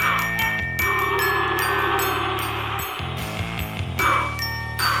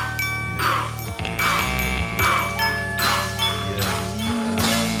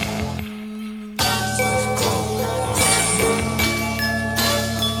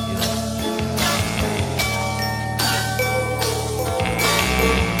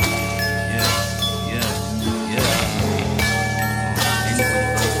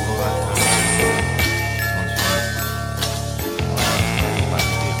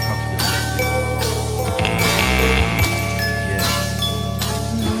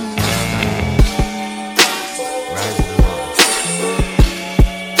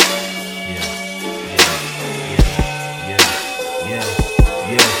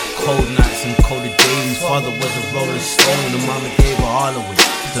 Father was a rolling stone and mama gave her all away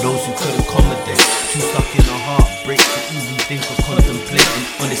to those who could accommodate. Too stuck in a heartbreak to even think of contemplating.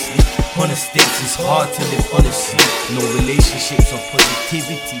 Honestly, honest states it's hard to live honestly. No relationships or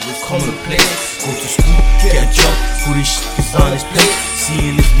positivity was commonplace. Go to school, get a job, who this shit is on his plate.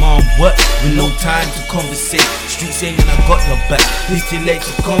 Seeing his mom work with no time to conversate. Street saying I got your back, it's too late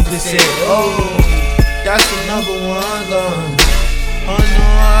to compensate. Oh, that's another one gone. Oh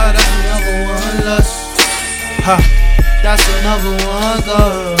no, that's another one lost. Ha, that's another one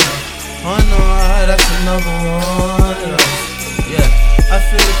gone. Oh no, that's another one lost. Yeah, I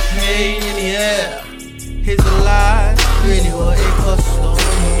feel the pain in the air. Here's a lie, really what it costs. Oh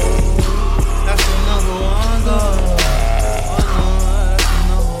no, that's another one gone. Oh no, that's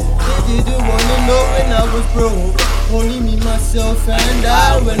another one. They didn't wanna know when I was broke. Only me, myself, and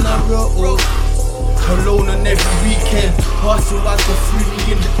I when I wrote. Alone on every weekend, hustle I could free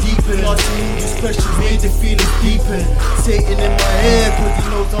me in the deep end. Asking all these questions made the feelings deepen. Satan in my head, cause he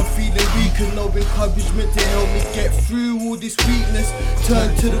knows I'm feeling weak. And no encouragement to help me get through all this weakness.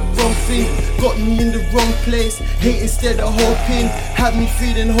 Turned to the wrong thing, got me in the wrong place. Hate instead of hoping, had me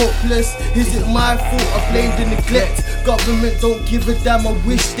feeling hopeless. Is it my fault I blame the neglect? Government don't give a damn, I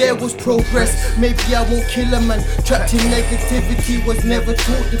wish there was progress. Maybe I won't kill a man, trapped in negativity. Was never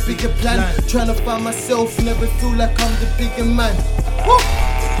taught the bigger plan. Trying to find myself, never feel like I'm the bigger man. Woo!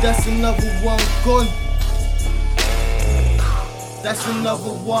 That's another one gone. That's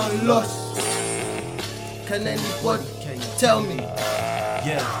another one lost. Can anybody tell me?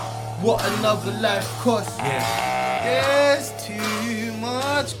 Yeah. What another life costs? Yeah. There's too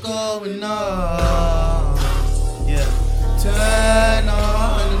much going on. Yeah. Turn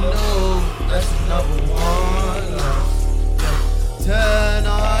on the news. That's another one lost. Turn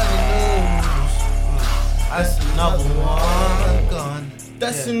on the news. That's another one gone.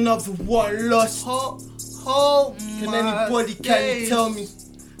 That's another one lost. Can anybody can you tell me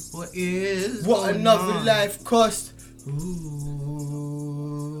what another life cost?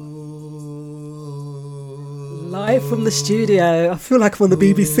 Live from the studio. I feel like I'm on the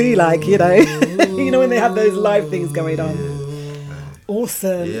BBC, like, you know. You know when they have those live things going on.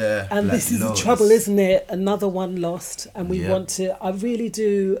 Awesome. Yeah. And Black this is the Lotus. trouble, isn't it? Another one lost. And we want to, I really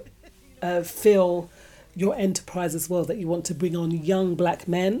do feel your enterprise as well, that you want to bring on young black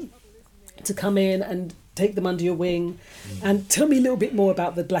men to come in and take them under your wing. And tell me a little bit more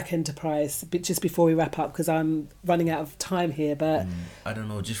about the Black Enterprise, but just before we wrap up, because I'm running out of time here. But I don't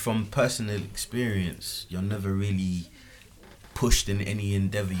know, just from personal experience, you're never really pushed in any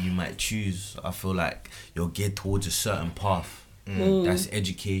endeavor you might choose. I feel like you're geared towards a certain path. That's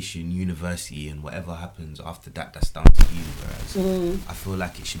education, university, and whatever happens after that, that's down to you. Whereas I feel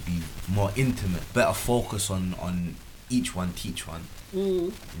like it should be more intimate, better focus on each one, teach one.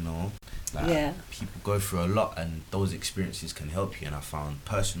 You know, like people go through a lot, and those experiences can help you. And I found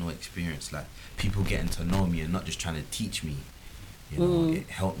personal experience, like people getting to know me and not just trying to teach me. You know, it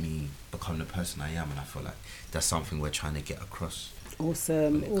helped me become the person I am, and I feel like that's something we're trying to get across.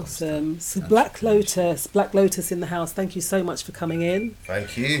 Awesome, awesome. So Black Lotus in the house. Thank you so much for coming in.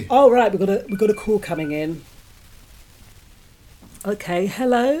 Thank you. All right, we've got a call coming in. Okay,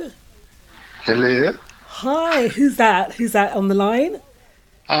 hello. Hello. Hi, who's that? Who's that on the line?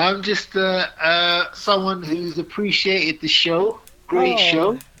 I'm just someone who's appreciated the show. Great Oh,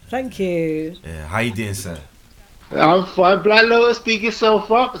 show. Thank you. Yeah, how you doing, sir? I'm fine. Black Lotus, speak yourself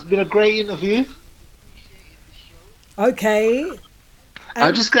up. It's been a great interview. Okay.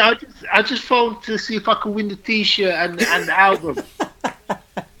 I just phoned to see if I could win the T-shirt and the album.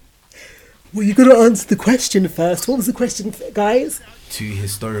 Well, you got to answer the question first. What was the question, guys? 2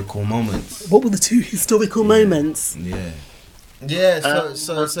 historical moments. What were the 2 historical moments? Yeah. Yeah,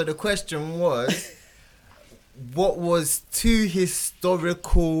 so the question was, what was 2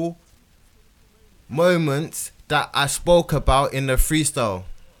 historical moments that I spoke about in the freestyle?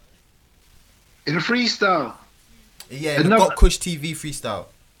 In the freestyle? Yeah, in the Got Kush TV freestyle.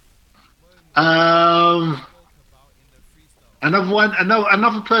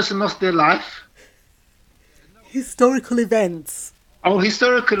 Another person lost their life. Historical events. Oh,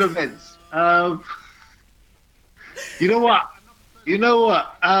 historical events. You know what?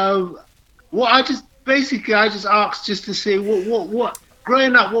 What I just asked just to say what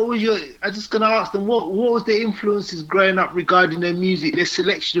growing up. What was your? I'm just gonna ask them what was their influences growing up regarding their music, their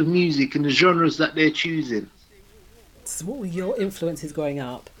selection of music, and the genres that they're choosing. So what were your influences growing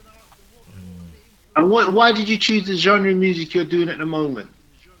up? And why did you choose the genre of music you're doing at the moment?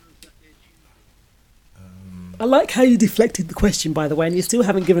 I like how you deflected the question, by the way, and you still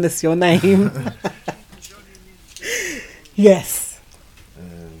haven't given us your name. Yes.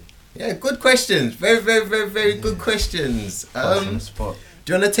 Yeah, good questions. Very, very, very, very good questions. Do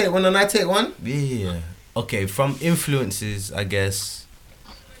you want to take one and I take one? Yeah. Okay, from influences, I guess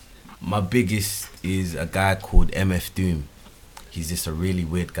my biggest is a guy called MF Doom. He's just a really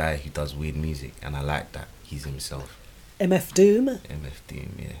weird guy who does weird music, and I like that. He's himself. MF Doom? MF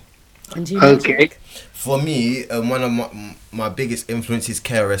Doom, yeah. And you For me, one of my biggest influences is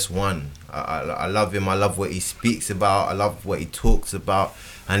KRS-One. I love him. I love what he speaks about. I love what he talks about.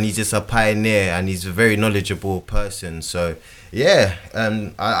 And he's just a pioneer, and he's a very knowledgeable person. So, yeah,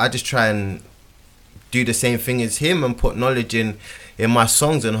 I just try and do the same thing as him and put knowledge in my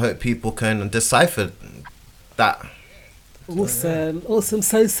songs and hope people can decipher that. Awesome.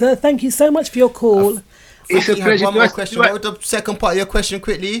 So, sir, thank you so much for your call. It's a pleasure. One more question. What was the second part of your question,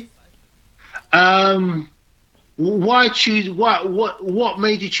 quickly? Why choose? What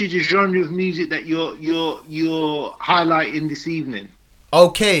made you choose the genre of music that you're highlighting this evening?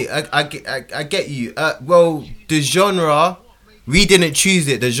 Okay, I get you. Well, the genre, we didn't choose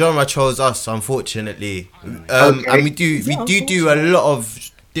it. The genre chose us, unfortunately. And we do a lot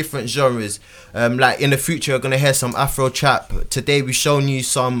of different genres. Like in the future, we're gonna hear some Afro trap. Today we showed you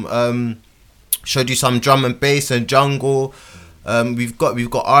some drum and bass and jungle. We've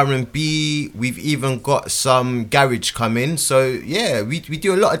got R&B. We've even got some garage coming. So yeah, we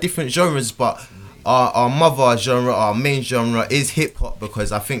do a lot of different genres, but our mother genre, our main genre is hip hop,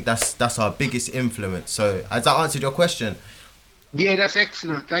 because I think that's our biggest influence. So has that answered your question? Yeah, that's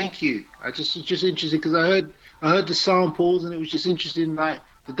excellent. Thank you. Just interested because I heard the samples, and it was just interesting, like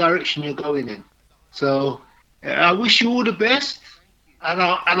the direction you're going in. So I wish you all the best, and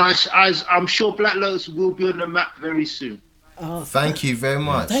I'm sure Black Lotus will be on the map very soon. Oh, thank you very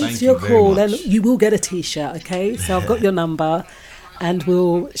much. Thanks for your call, and you will get a T-shirt. Okay, so I've got your number, and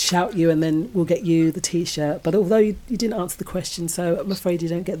we'll shout you, and then we'll get you the T-shirt. But although you didn't answer the question, so I'm afraid you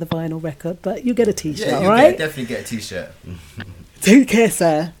don't get the vinyl record, but you get a T-shirt. Yeah, all right? Definitely get a T-shirt. Take care,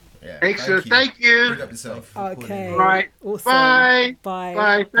 sir. Yeah, excellent. Thank you. Bring up yourself. Okay. Right. Awesome. Bye. Bye.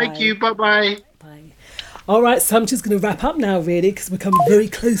 Bye. Thank you. Bye. All right, so I'm just going to wrap up now, really, because we're coming very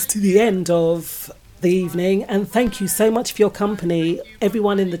close to the end of the evening. And thank you so much for your company,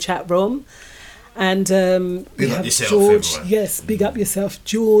 everyone in the chat room. And we have George. Everyone. Yes, big up yourself.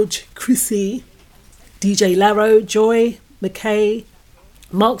 George, Chrissy, DJ Laro, Joy, McKay,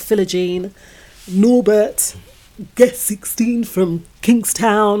 Mark Philogene, Norbert, Guest 16 from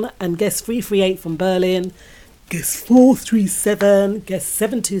Kingstown, and Guest 338 from Berlin, Guest 437, Guest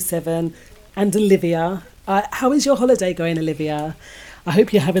 727, and Olivia. How is your holiday going, Olivia? I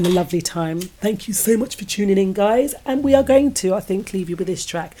hope you're having a lovely time. Thank you so much for tuning in, guys. And we are going to, I think, leave you with this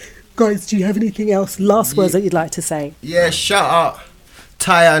track. Guys, do you have anything else, last words that you'd like to say? Yeah, shout out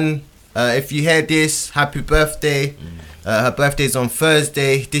Tyan. If you hear this, happy birthday. Her birthday's on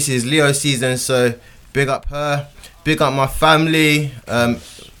Thursday. This is Leo season, so big up her. Big up my family.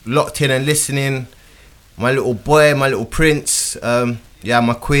 Locked in and listening. My little boy, my little prince.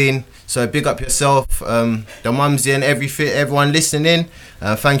 My queen. So big up yourself, the mumsy and everyone listening.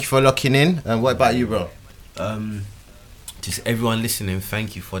 Thank you for locking in. What about you, bro? Just everyone listening,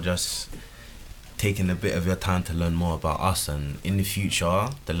 thank you for just taking a bit of your time to learn more about us. And in the future,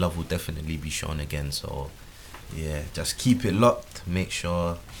 the love will definitely be shown again. So Yeah, just keep it locked. Make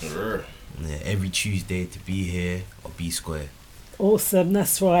sure every Tuesday to be here or be square. Awesome,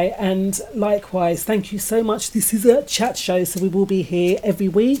 that's right. And likewise, thank you so much. This is a chat show, so we will be here every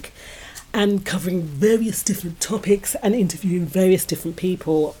week and covering various different topics and interviewing various different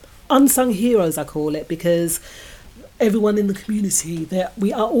people. Unsung heroes, I call it, because everyone in the community,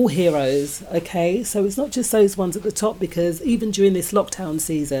 we are all heroes, okay? So it's not just those ones at the top, because even during this lockdown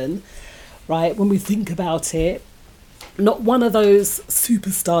season, right, when we think about it, not one of those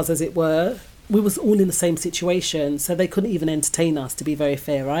superstars, as it were, we was all in the same situation, so they couldn't even entertain us, to be very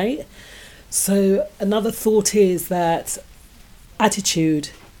fair, right? So another thought is that attitude,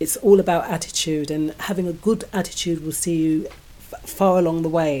 it's all about attitude, and having a good attitude will see you far along the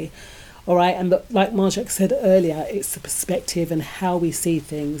way, all right? And like Marjak said earlier, it's the perspective and how we see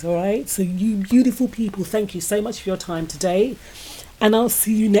things, all right? So you beautiful people, thank you so much for your time today, and I'll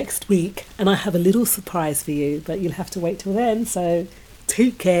see you next week, and I have a little surprise for you, but you'll have to wait till then, so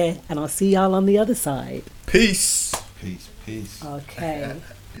take care, and I'll see y'all on the other side. Peace. Peace. Okay.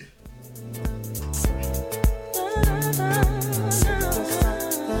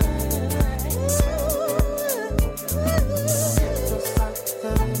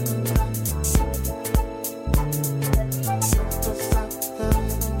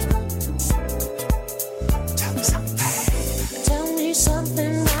 Tell me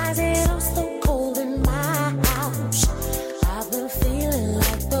something, why is it all so cold in my house? I've been feeling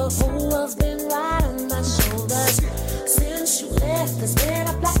like the whole world's been right on my shoulders. Since you left, there's been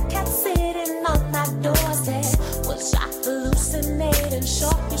a black cat sitting on my doorstep. Was I hallucinating?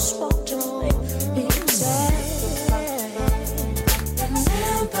 Sure, you spoke to me. You said,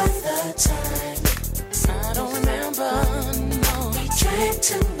 remember the time? I don't remember, no. We drank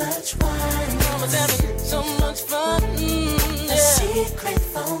too much wine. I was having so much fun. A secret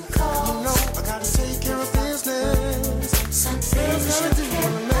phone call. You know, I gotta take care of business. Some things you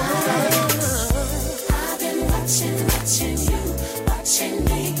can't hide. I've been watching you, watching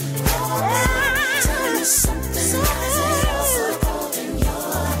me. Oh, tell me something, why is it all so cold in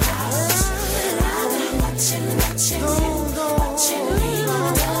your house? I've been watching me.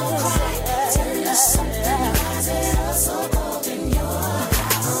 Don't cry, tell me something, why is it all so cold in your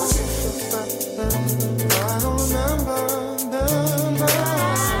house? I don't remember.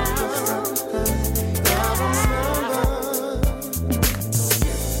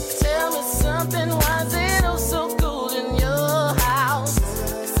 Tell me something, why is it all so cold in your house?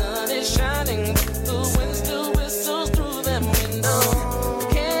 The sun is shining, but the wind still whistles through them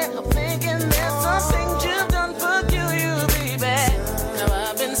windows. Can't help thinking there's some things you've done peculiar, baby. Now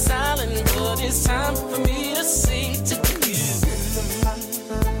I've been silent, but it's time for me to see to you.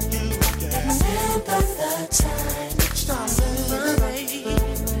 Remember the time,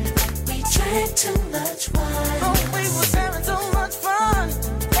 we drank too much wine. Oh, we was having so much fun.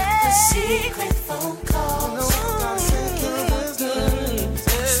 The secret phone calls.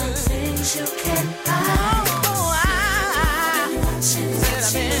 Some things you can't hide.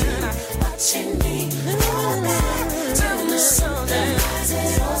 I've been watching me all night. Tell me something, why is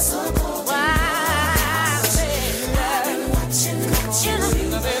it all so cold? I've been watching me. Tell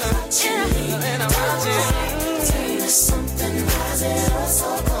me something, why is it all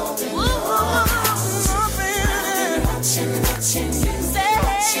so cold in your house? I've been watching you.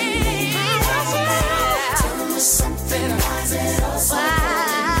 Tell me something, why is it all so cold in your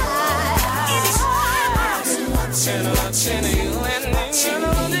house? I've been watching you and watching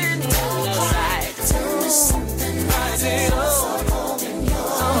me. Tell me something, why is it all so cold in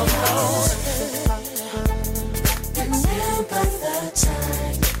your house? Remember the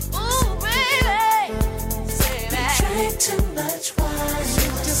time. Ooh, baby, say that. We drank too much wine.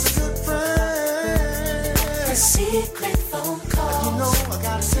 You're just a good friend. The secret phone call. You know I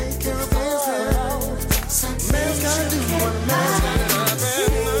gotta take care of business. Some man's gotta do what a man's gotta do.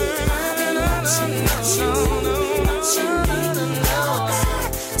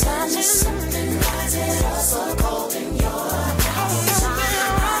 Tell me something, why is it all so cold in your house?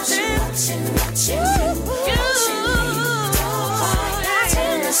 Watching you, watching me. Don't cry.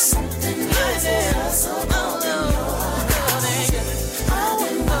 Tell me something, why is it all so cold in your house? I've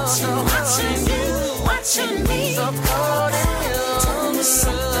been watching you, watching me. So cold in your house. Tell me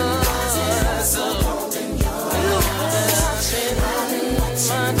something, why is it all so cold in your house? I've been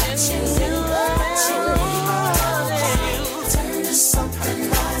watching you, watching me. Tell me something,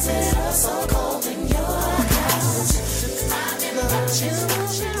 why is it all so cold in your house? I've been watching me.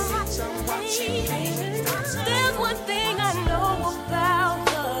 There's one thing I know about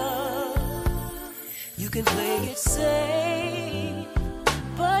love. You can play it safe,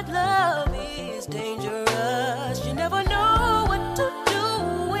 but love is dangerous.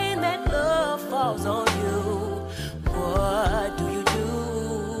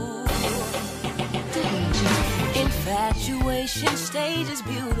 Nation stage is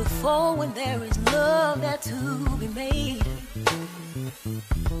beautiful when there is love there to be made.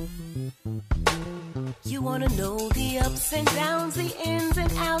 You wanna know the ups and downs, the ins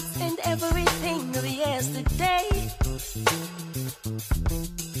and outs, and everything of yesterday.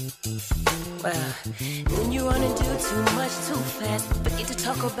 Well, then you run and do too much too fast. Forget to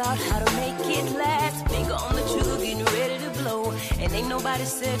talk about how to make it last. Finger on the trigger, getting ready to blow. And ain't nobody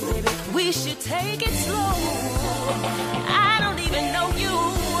said, baby, we should take it slow. I don't even know you.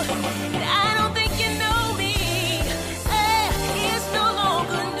 I don't think you know me. It's no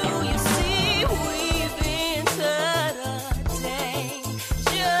longer new. You see, we've entered a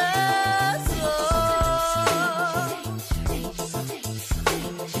danger zone.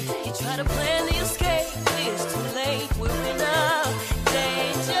 You try to plan the escape, it's too late. We're in a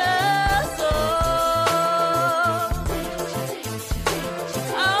danger zone.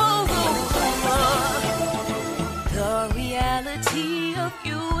 The reality of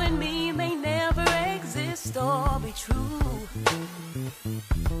you and me may never exist or be true.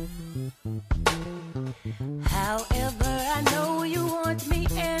 However, I know you want me,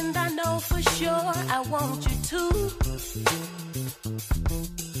 and I know for sure I want you too.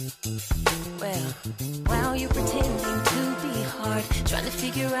 Well, while you're pretending to be hard, trying to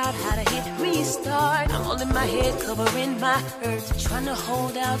figure out how to hit restart, I'm holding my head, covering my hurt, trying to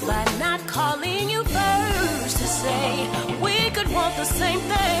hold out by not calling you first to say we could want the same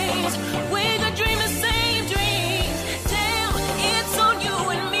things, we could dream